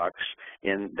 $5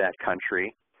 in that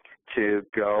country to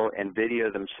go and video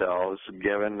themselves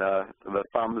giving the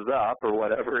thumbs up or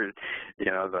whatever,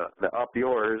 the up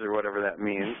yours or whatever that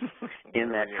means in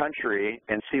that country,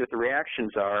 and see what the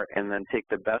reactions are, and then take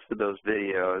the best of those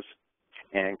videos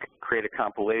and create a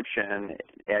compilation,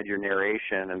 add your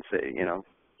narration, and say,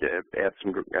 add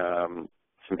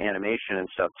some animation and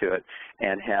stuff to it,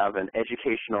 and have an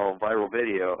educational viral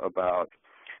video about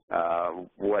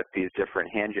what these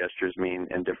different hand gestures mean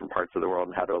in different parts of the world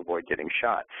and how to avoid getting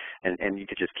shot. And you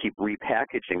could just keep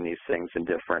repackaging these things in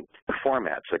different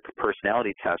formats, like a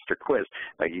personality test or quiz.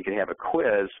 Like you can have a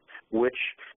quiz, which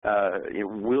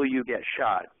will you get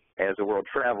shot as a world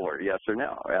traveler, yes or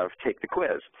no? Take the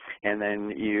quiz. And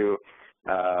then you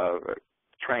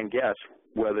try and guess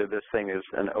whether this thing is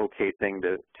an okay thing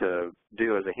to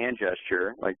do as a hand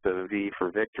gesture, like the V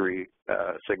for victory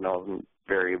signal is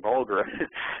very vulgar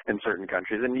in certain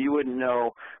countries. And you wouldn't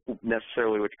know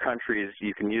necessarily which countries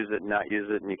you can use it and not use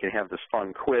it, and you can have this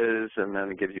fun quiz, and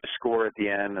then it gives you a score at the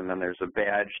end, and then there's a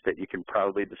badge that you can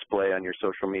probably display on your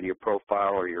social media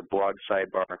profile or your blog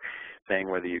sidebar saying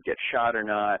whether you get shot or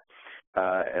not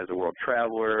as a world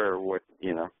traveler, or what,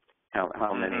 you know,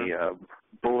 how many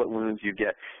bullet wounds you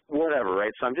get, whatever,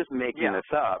 right? So I'm just making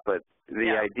this up, but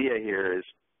the idea here is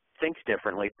think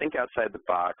differently, think outside the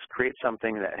box, create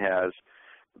something that has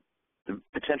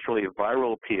potentially a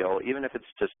viral appeal, even if it's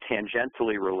just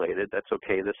tangentially related. That's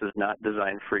okay. This is not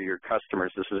designed for your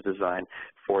customers. This is designed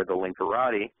for the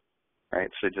Linkerati,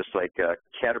 right? So just like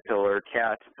Caterpillar,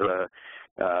 CAT,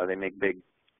 they make big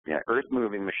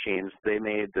earth-moving machines. They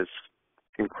made this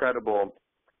incredible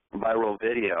viral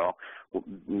video,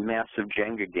 massive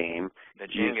Jenga game. The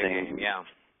Jenga game,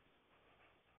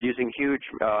 using huge,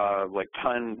 like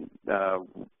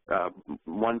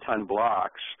one-ton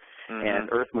blocks and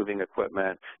earth-moving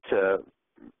equipment to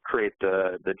create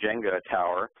the Jenga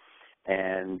tower,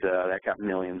 and that got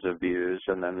millions of views.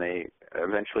 And then they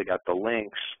eventually got the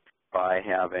links by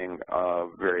having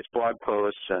various blog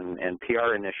posts and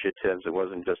PR initiatives. It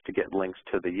wasn't just to get links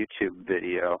to the YouTube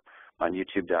video on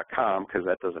YouTube.com, because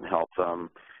that doesn't help them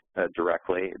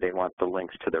directly. They want the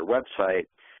links to their website,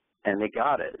 and they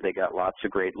got it. They got lots of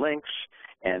great links,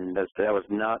 and that was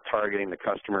not targeting the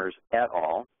customers at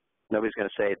all. Nobody's going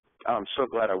to say, oh, I'm so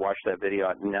glad I watched that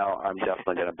video. Now I'm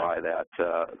definitely going to buy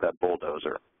that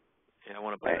bulldozer. Yeah, I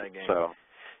want to play that game. So,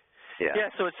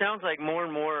 so it sounds like more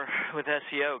and more with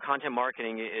SEO, content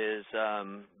marketing is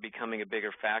becoming a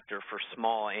bigger factor for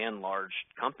small and large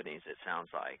companies, it sounds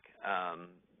like.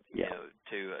 You know,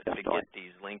 to get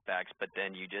these link backs, but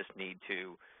then you just need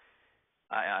to,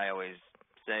 I always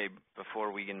say, before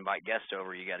we can invite guests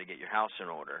over, you got to get your house in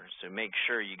order. So make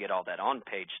sure you get all that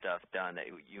on-page stuff done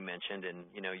that you mentioned, and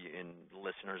you know, and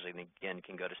listeners again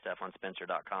can go to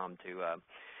stephonspencer.com to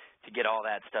get all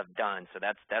that stuff done. So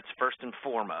that's first and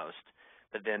foremost.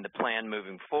 But then the plan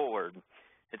moving forward,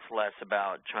 it's less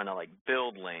about trying to like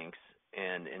build links,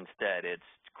 and instead it's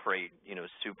create, you know,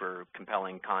 super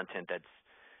compelling content that's,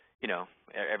 you know,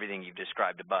 everything you've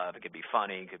described above. It could be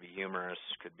funny, it could be humorous,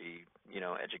 it could be, you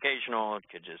know, educational, it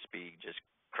could just be just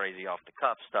crazy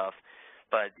off-the-cuff stuff.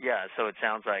 But, yeah, so it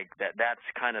sounds like that's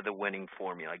kind of the winning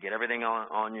formula. Get everything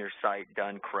on your site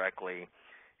done correctly,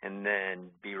 and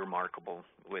then be remarkable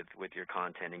with your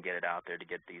content and get it out there to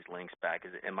get these links back.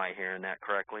 Am I hearing that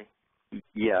correctly?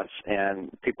 Yes, and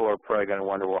people are probably going to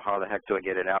wonder, well, how the heck do I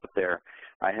get it out there?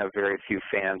 I have very few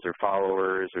fans or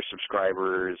followers or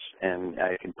subscribers, and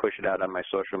I can push it out on my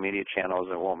social media channels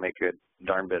and it won't make a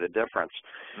darn bit of difference.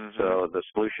 So the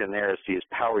solution there is to use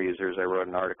power users. I wrote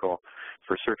an article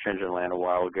for Search Engine Land a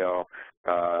while ago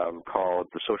called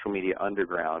The Social Media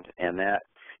Underground, and that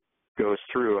goes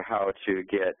through how to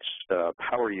get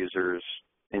power users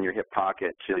in your hip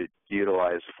pocket to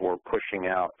utilize for pushing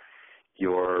out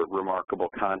your remarkable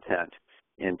content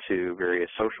into various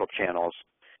social channels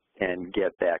and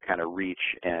get that kind of reach,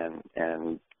 and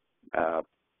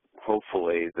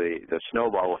hopefully the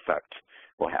snowball effect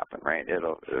will happen, right?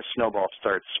 The snowball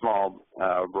starts small,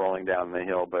 rolling down the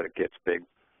hill, but it gets big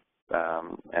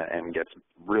and gets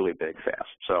really big fast.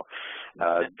 So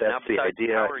that's the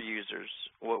idea. Power users,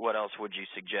 what else would you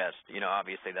suggest? You know,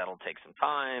 obviously that'll take some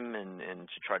time, and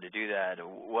to try to do that,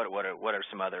 what are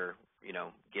some other, you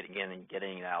know, getting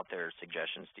it out there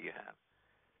suggestions do you have?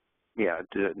 Yeah,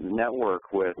 to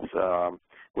network with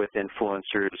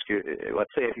influencers.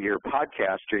 Let's say if you're a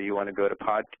podcaster, you want to go to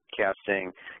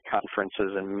podcasting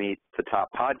conferences and meet the top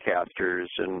podcasters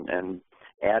and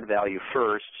add value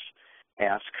first,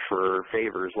 ask for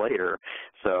favors later.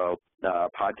 So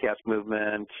podcast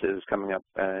movement is coming up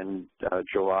in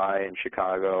July in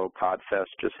Chicago. PodFest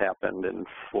just happened in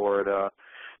Florida.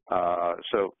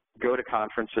 So go to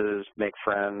conferences, make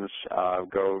friends,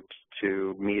 go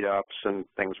to meetups and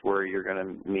things where you're going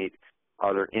to meet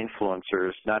other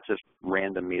influencers, not just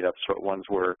random meetups, but ones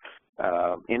where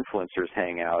influencers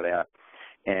hang out at,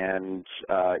 and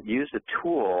use a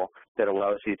tool that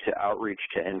allows you to outreach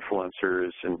to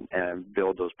influencers and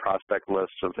build those prospect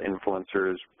lists of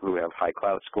influencers who have high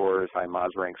cloud scores, high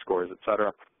Moz rank scores, et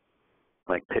cetera.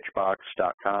 Like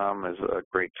pitchbox.com is a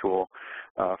great tool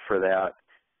for that.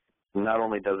 Not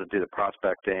only does it do the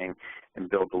prospecting and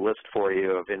build the list for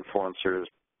you of influencers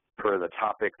per the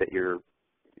topic that you're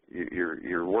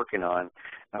working on,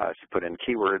 you put in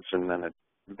keywords, and then it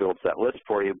builds that list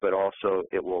for you, but also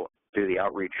it will do the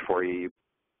outreach for you.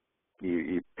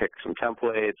 You pick some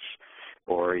templates,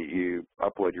 or you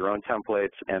upload your own templates,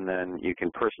 and then you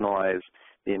can personalize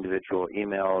the individual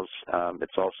emails. It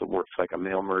also works like a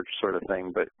mail merge sort of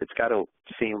thing, but it's got to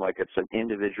seem like it's an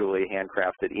individually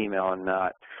handcrafted email and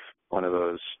not one of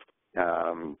those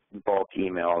bulk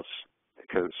emails,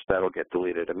 because that'll get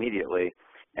deleted immediately.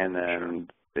 And then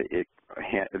it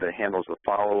handles the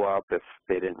follow-up. If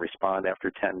they didn't respond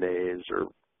after 10 days or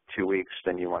 2 weeks,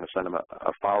 then you want to send them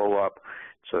a follow-up,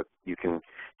 so you can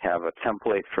have a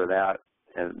template for that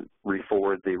and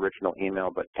re-forward the original email,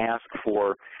 but ask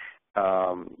for,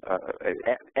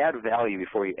 add value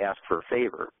before you ask for a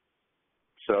favor.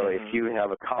 So if you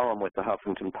have a column with the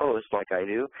Huffington Post, like I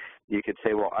do, you could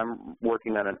say, well, I'm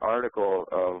working on an article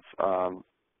of,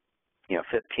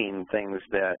 15 things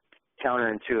that,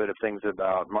 counterintuitive things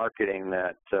about marketing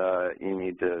that you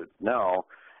need to know,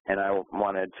 and I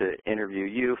wanted to interview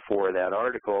you for that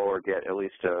article or get at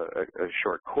least a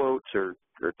short quote or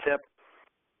tip.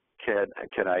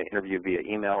 Could I interview via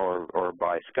email or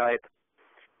by Skype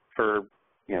for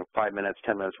 5 minutes,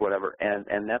 10 minutes, whatever?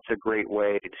 And that's a great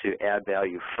way to add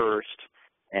value first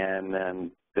and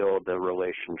then build a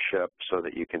relationship so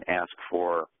that you can ask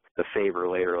for the favor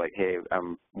later, like, hey,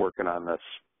 I'm working on this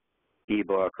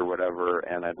ebook or whatever,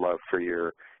 and I'd love for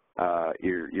your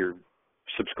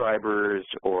subscribers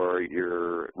or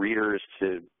your readers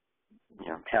to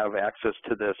have access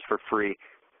to this for free.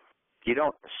 You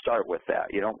don't start with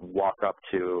that. You don't walk up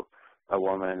to a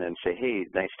woman and say, hey,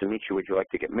 nice to meet you, would you like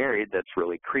to get married? That's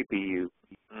really creepy. You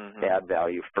add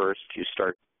value first. You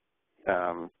start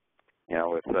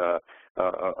with a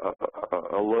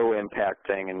low impact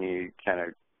thing, and you kind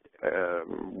of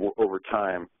over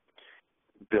time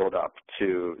build up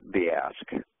to the ask.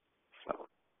 So,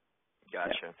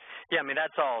 gotcha. Yeah, I mean,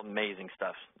 that's all amazing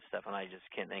stuff, Stefan. I just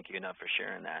can't thank you enough for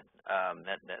sharing that.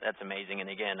 That's amazing. And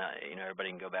again, everybody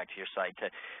can go back to your site to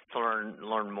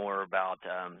learn more about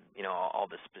all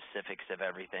the specifics of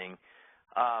everything.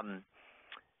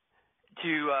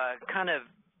 To kind of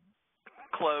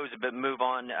close but move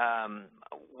on,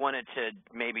 wanted to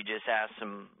maybe just ask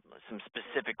some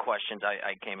specific questions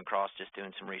I came across just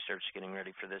doing some research, getting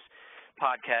ready for this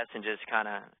podcast, and just kind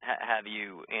of have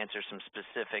you answer some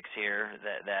specifics here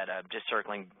that just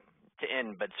circling to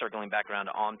end, but circling back around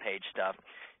to on-page stuff,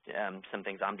 some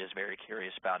things I'm just very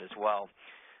curious about as well.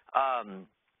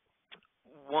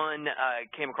 One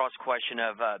came across a question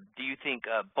of, do you think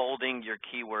bolding your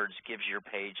keywords gives your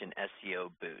page an SEO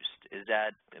boost? Is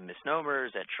that a misnomer?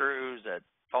 Is that true? Is that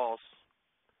false?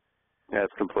 Yeah,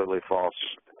 it's completely false.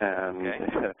 And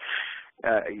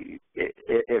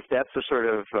if that's the sort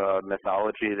of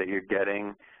mythology that you're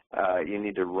getting, you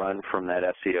need to run from that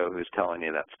SEO who's telling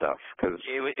you that stuff. Cause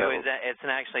it's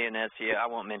actually an SEO. I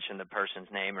won't mention the person's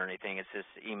name or anything. It's this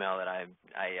email that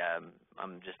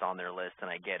I'm just on their list, and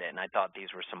I get it. And I thought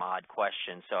these were some odd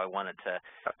questions, so I wanted to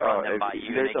run them by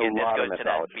you. And again, this goes to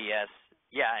that BS.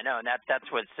 Yeah, I know, and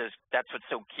that's what's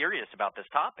so curious about this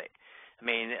topic. I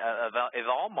mean, of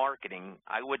all marketing,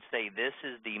 I would say this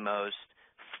is the most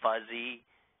fuzzy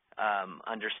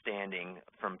understanding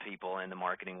from people in the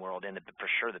marketing world and for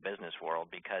sure the business world,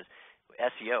 because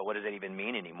SEO, what does it even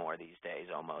mean anymore these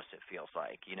days? Almost, it feels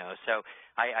like, So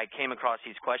I came across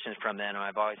these questions from them, and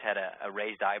I've always had a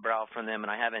raised eyebrow from them,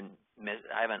 and I haven't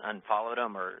unfollowed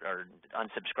them or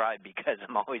unsubscribed because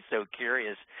I'm always so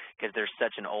curious, because they're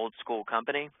such an old school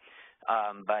company.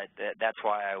 But that's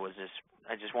why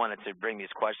I just wanted to bring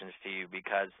these questions to you,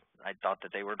 because I thought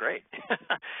that they were great.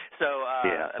 So,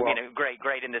 I mean,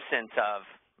 great in the sense of,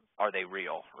 are they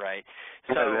real, right?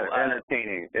 So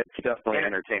entertaining. It's definitely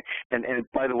entertaining.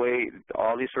 And by the way,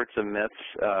 all these sorts of myths,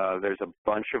 there's a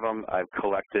bunch of them I've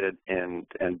collected and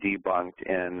debunked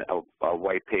in a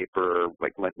white paper,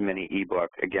 like my mini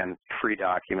ebook. Again, free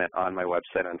document on my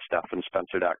website on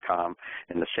stefanspencer.com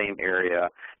in the same area.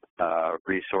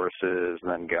 Resources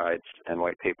and then guides and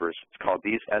white papers. It's called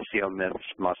These SEO Myths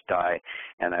Must Die,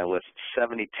 and I list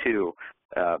 72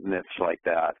 myths like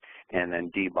that and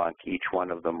then debunk each one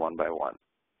of them one by one.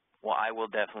 Well, I will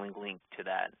definitely link to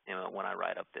that when I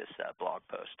write up this blog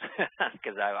post,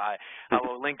 because I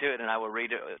will link to it and I will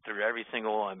read it through every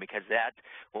single one, because that's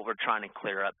what we're trying to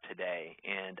clear up today.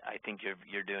 And I think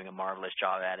you're doing a marvelous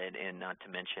job at it, and not to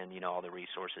mention all the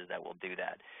resources that will do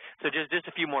that. So just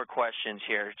a few more questions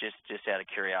here, just out of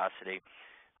curiosity.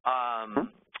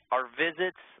 Are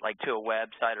visits like to a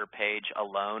website or page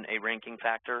alone a ranking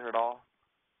factor at all?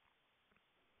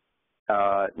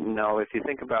 No. If you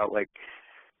think about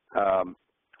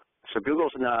so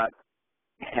Google's not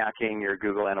hacking your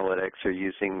Google Analytics or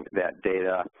using that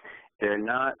data. They're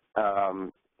not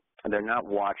they're not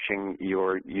watching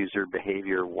your user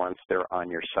behavior once they're on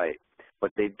your site.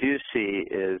 What they do see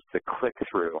is the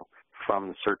click-through from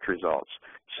the search results.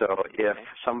 So if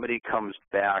somebody comes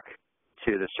back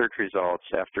to the search results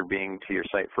after being to your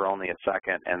site for only a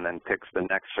second and then picks the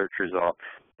next search result,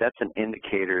 that's an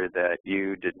indicator that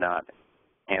you did not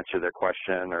answer their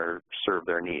question or serve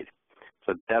their need.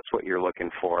 So that's what you're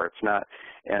looking for. It's not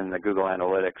in the Google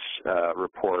Analytics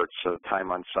reports of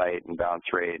time on site and bounce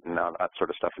rate and all that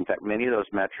sort of stuff. In fact, many of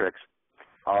those metrics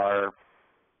are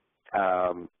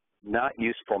not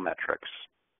useful metrics.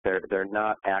 They're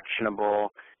not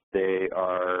actionable. They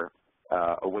are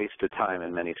a waste of time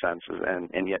in many senses,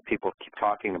 and yet people keep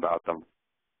talking about them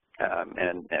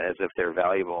and as if they're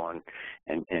valuable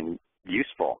and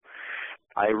useful.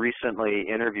 I recently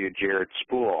interviewed Jared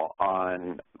Spool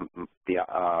on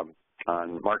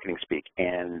Marketing Speak,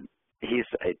 and he's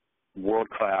a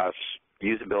world-class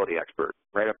usability expert,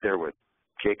 right up there with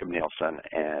Jacob Nielsen,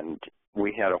 and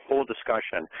we had a whole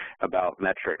discussion about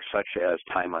metrics such as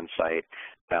time on site,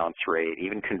 bounce rate,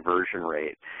 even conversion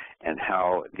rate, and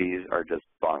how these are just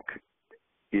bunk.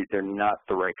 They're not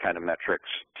the right kind of metrics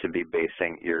to be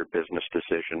basing your business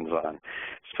decisions on.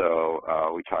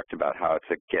 So we talked about how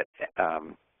to get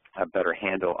a better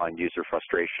handle on user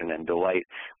frustration and delight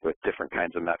with different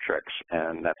kinds of metrics,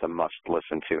 and that's a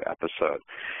must-listen-to episode.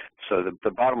 So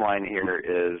the bottom line here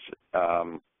is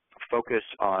focus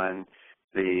on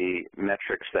the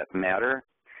metrics that matter,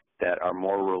 that are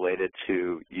more related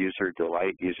to user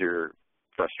delight, user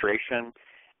frustration,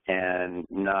 and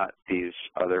not these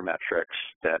other metrics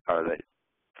that are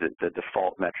the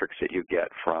default metrics that you get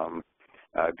from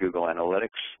Google Analytics,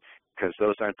 because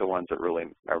those aren't the ones that really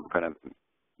are going to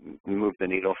move the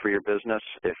needle for your business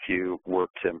if you work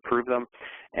to improve them,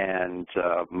 and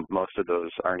most of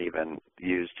those aren't even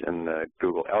used in the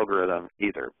Google algorithm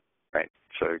either, right?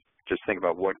 So just think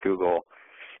about what Google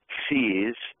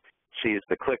sees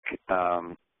the click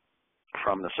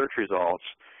from the search results,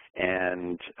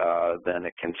 and then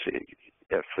it can see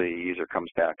if the user comes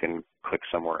back and clicks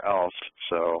somewhere else.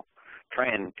 So try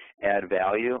and add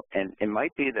value, and it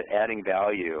might be that adding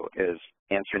value is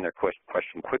answering their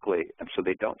question quickly, and so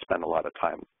they don't spend a lot of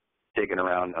time digging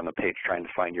around on the page trying to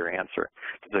find your answer.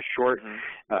 The short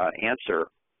answer,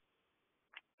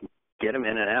 get them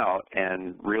in and out,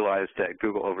 and realize that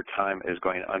Google over time is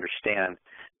going to understand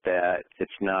that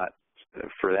it's not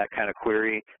for that kind of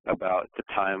query about the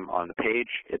time on the page.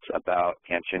 It's about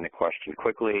answering the question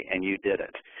quickly, and you did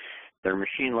it. Their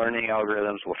machine learning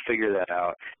algorithms will figure that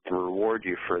out and reward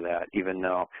you for that, even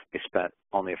though they spent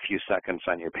only a few seconds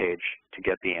on your page to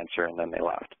get the answer and then they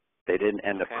left. They didn't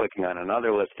end up clicking on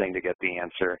another listing to get the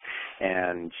answer,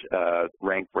 and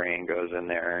RankBrain goes in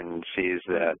there and sees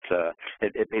that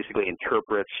it basically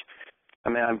interprets. I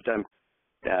mean, I'm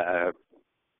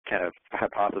kind of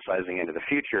hypothesizing into the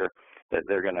future that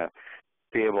they're going to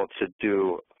be able to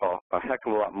do a heck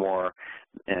of a lot more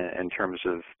in terms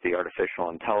of the artificial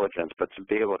intelligence, but to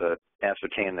be able to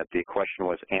ascertain that the question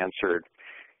was answered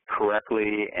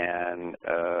correctly and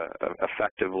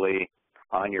effectively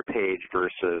on your page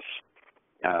versus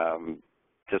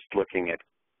just looking at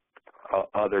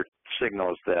other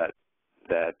signals that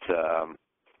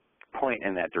point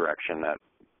in that direction, that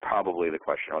probably the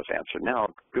question was answered. Now,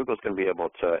 Google's going to be able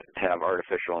to have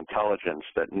artificial intelligence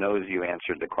that knows you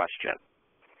answered the question.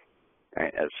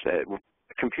 Right? As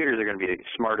computers are going to be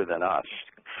smarter than us,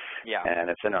 and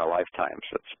it's in our lifetime,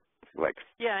 so it's like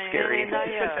scary.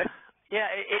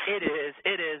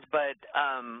 It is, but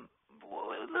a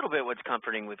little bit what's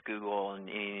comforting with Google and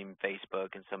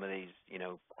Facebook and some of these,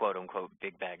 quote unquote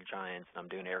big bag giants, and I'm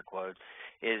doing air quotes,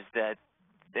 is that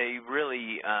they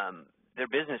really their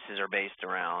businesses are based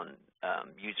around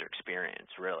user experience,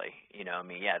 really.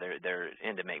 They're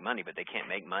in to make money, but they can't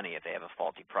make money if they have a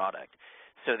faulty product.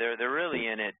 So they're really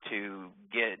in it to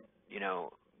get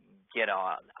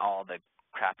all the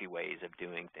crappy ways of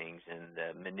doing things and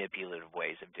the manipulative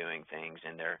ways of doing things,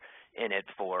 and they're in it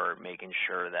for making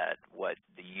sure that what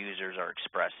the users are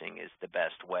expressing is the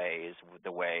best way, is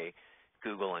the way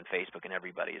Google and Facebook and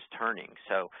everybody is turning.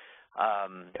 So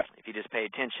if you just pay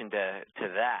attention to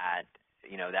that,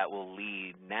 that will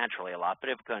lead naturally a lot. But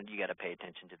you got to pay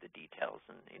attention to the details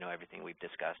and everything we've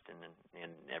discussed and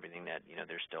everything that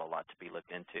there's still a lot to be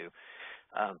looked into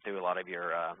through a lot of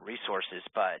your resources.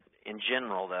 But in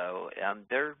general, though,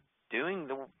 they're doing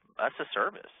us a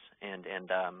service, and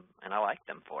I like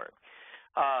them for it.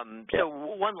 So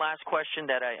one last question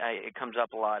that it comes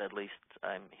up a lot, at least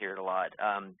I hear it a lot.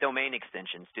 Domain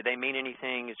extensions, do they mean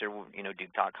anything? Is there, do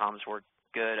 .coms work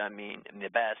good? I mean, the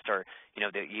best, or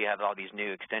you have all these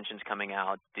new extensions coming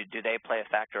out. Do they play a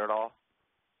factor at all?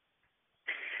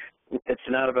 It's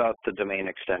not about the domain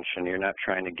extension. You're not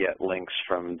trying to get links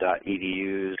from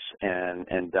 .edus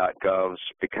and .govs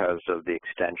because of the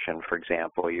extension. For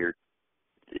example,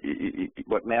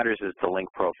 what matters is the link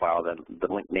profile,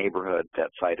 the link neighborhood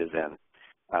that site is in.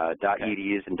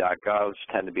 .edus and .govs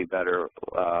tend to be better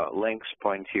links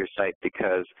pointing to your site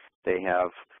because they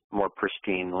have more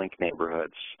pristine link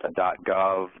neighborhoods.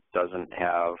 .gov doesn't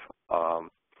have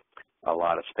a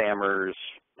lot of spammers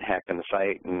hacking the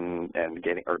site and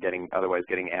otherwise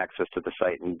getting access to the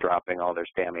site and dropping all their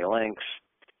spammy links.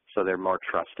 So they're more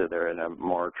trusted. They're in a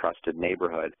more trusted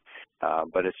neighborhood.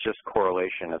 But it's just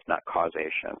correlation. It's not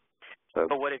causation. So,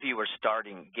 but what if you were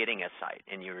getting a site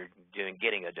and you were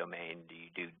getting a domain? Do you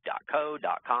do .co,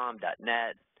 .com,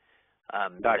 .net?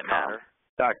 Does it matter?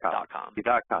 .com.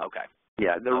 .com. Okay.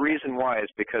 Yeah, the reason why is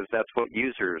because that's what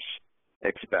users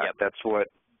expect. Yep. That's what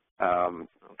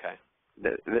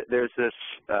there's this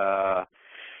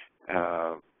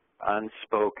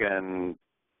unspoken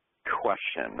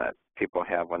question that people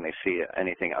have when they see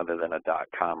anything other than a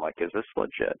 .com, like, is this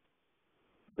legit?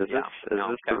 Is this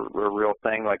a real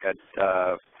thing, like a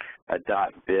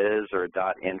 .biz or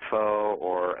a .info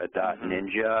or a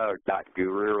 .ninja or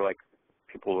 .guru? Like,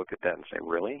 people look at that and say,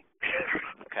 really?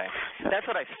 Okay. That's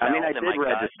what I felt I in my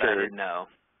gut, but I didn't know.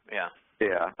 Yeah.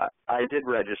 Yeah, I did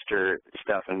register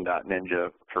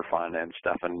Stefan.ninja for fun and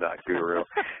Stefan.guru,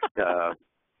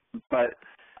 but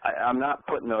I'm not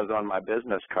putting those on my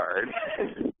business card.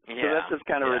 So that's just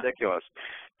kind of ridiculous.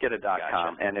 Get a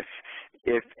 .com, and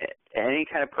if any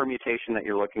kind of permutation that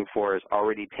you're looking for is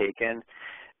already taken,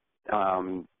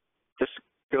 just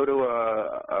go to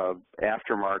a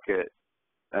aftermarket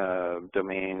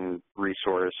domain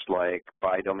resource like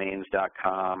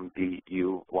buydomains.com,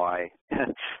 B-U-Y,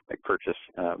 like purchase,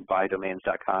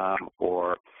 buydomains.com,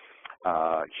 or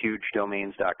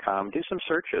hugedomains.com. Do some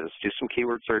searches, do some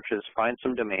keyword searches, find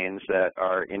some domains that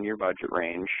are in your budget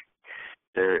range.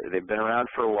 They've been around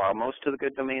for a while. Most of the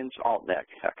good domains, all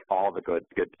the good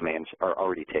domains are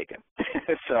already taken.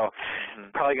 So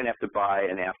probably going to have to buy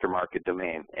an aftermarket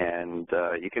domain, and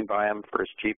you can buy them for as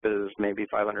cheap as maybe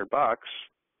 $500,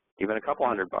 even a couple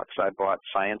 $100. I bought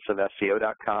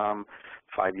scienceofseo.com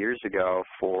 5 years ago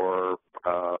for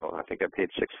I think I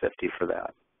paid $650 for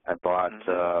that. I bought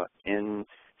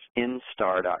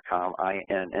instar.com,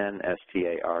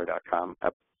 INNSTAR.com,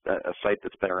 a site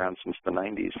that's been around since the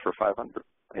 90s for $500.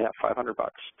 Yeah, $500.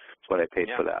 That's what I paid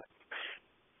for that.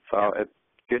 So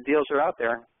good deals are out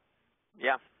there.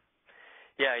 Yeah.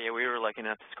 Yeah, we were lucky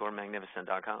enough to score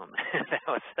magnificent.com. That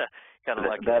was kind of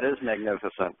lucky. That is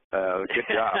magnificent. Good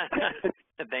job.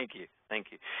 Thank you.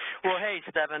 Well, hey,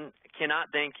 Stefan,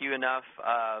 cannot thank you enough,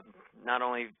 not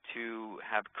only to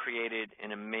have created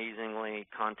an amazingly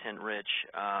content-rich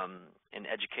and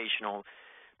educational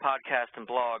podcast and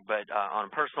blog, but on a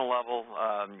personal level,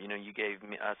 you gave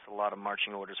us a lot of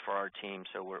marching orders for our team,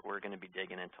 so we're going to be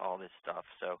digging into all this stuff.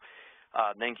 So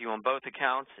thank you on both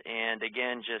accounts. And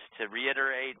again, just to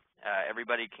reiterate,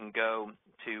 everybody can go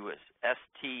to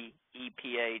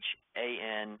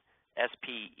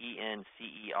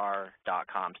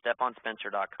STEPHANSPENCER.com,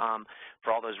 StefanSpencer.com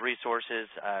for all those resources.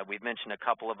 We've mentioned a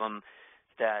couple of them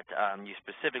that you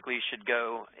specifically should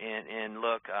go and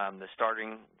look, the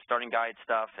starting guide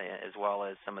stuff, as well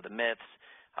as some of the myths.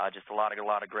 Just a lot of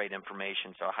great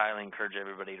information. So I highly encourage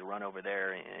everybody to run over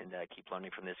there and keep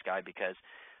learning from this guy, because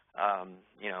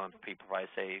people probably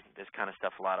say this kind of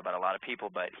stuff a lot about a lot of people,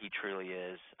 but he truly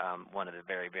is one of the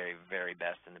very, very, very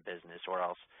best in the business, or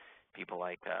else people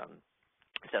like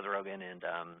Seth Rogen and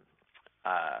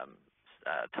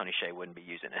Tony Hsieh wouldn't be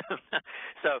using it.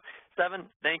 So, Stefan,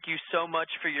 thank you so much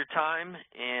for your time,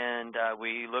 and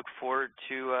we look forward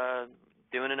to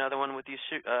doing another one with you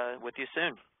soon.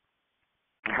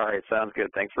 All right, sounds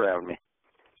good. Thanks for having me.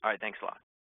 All right, thanks a lot.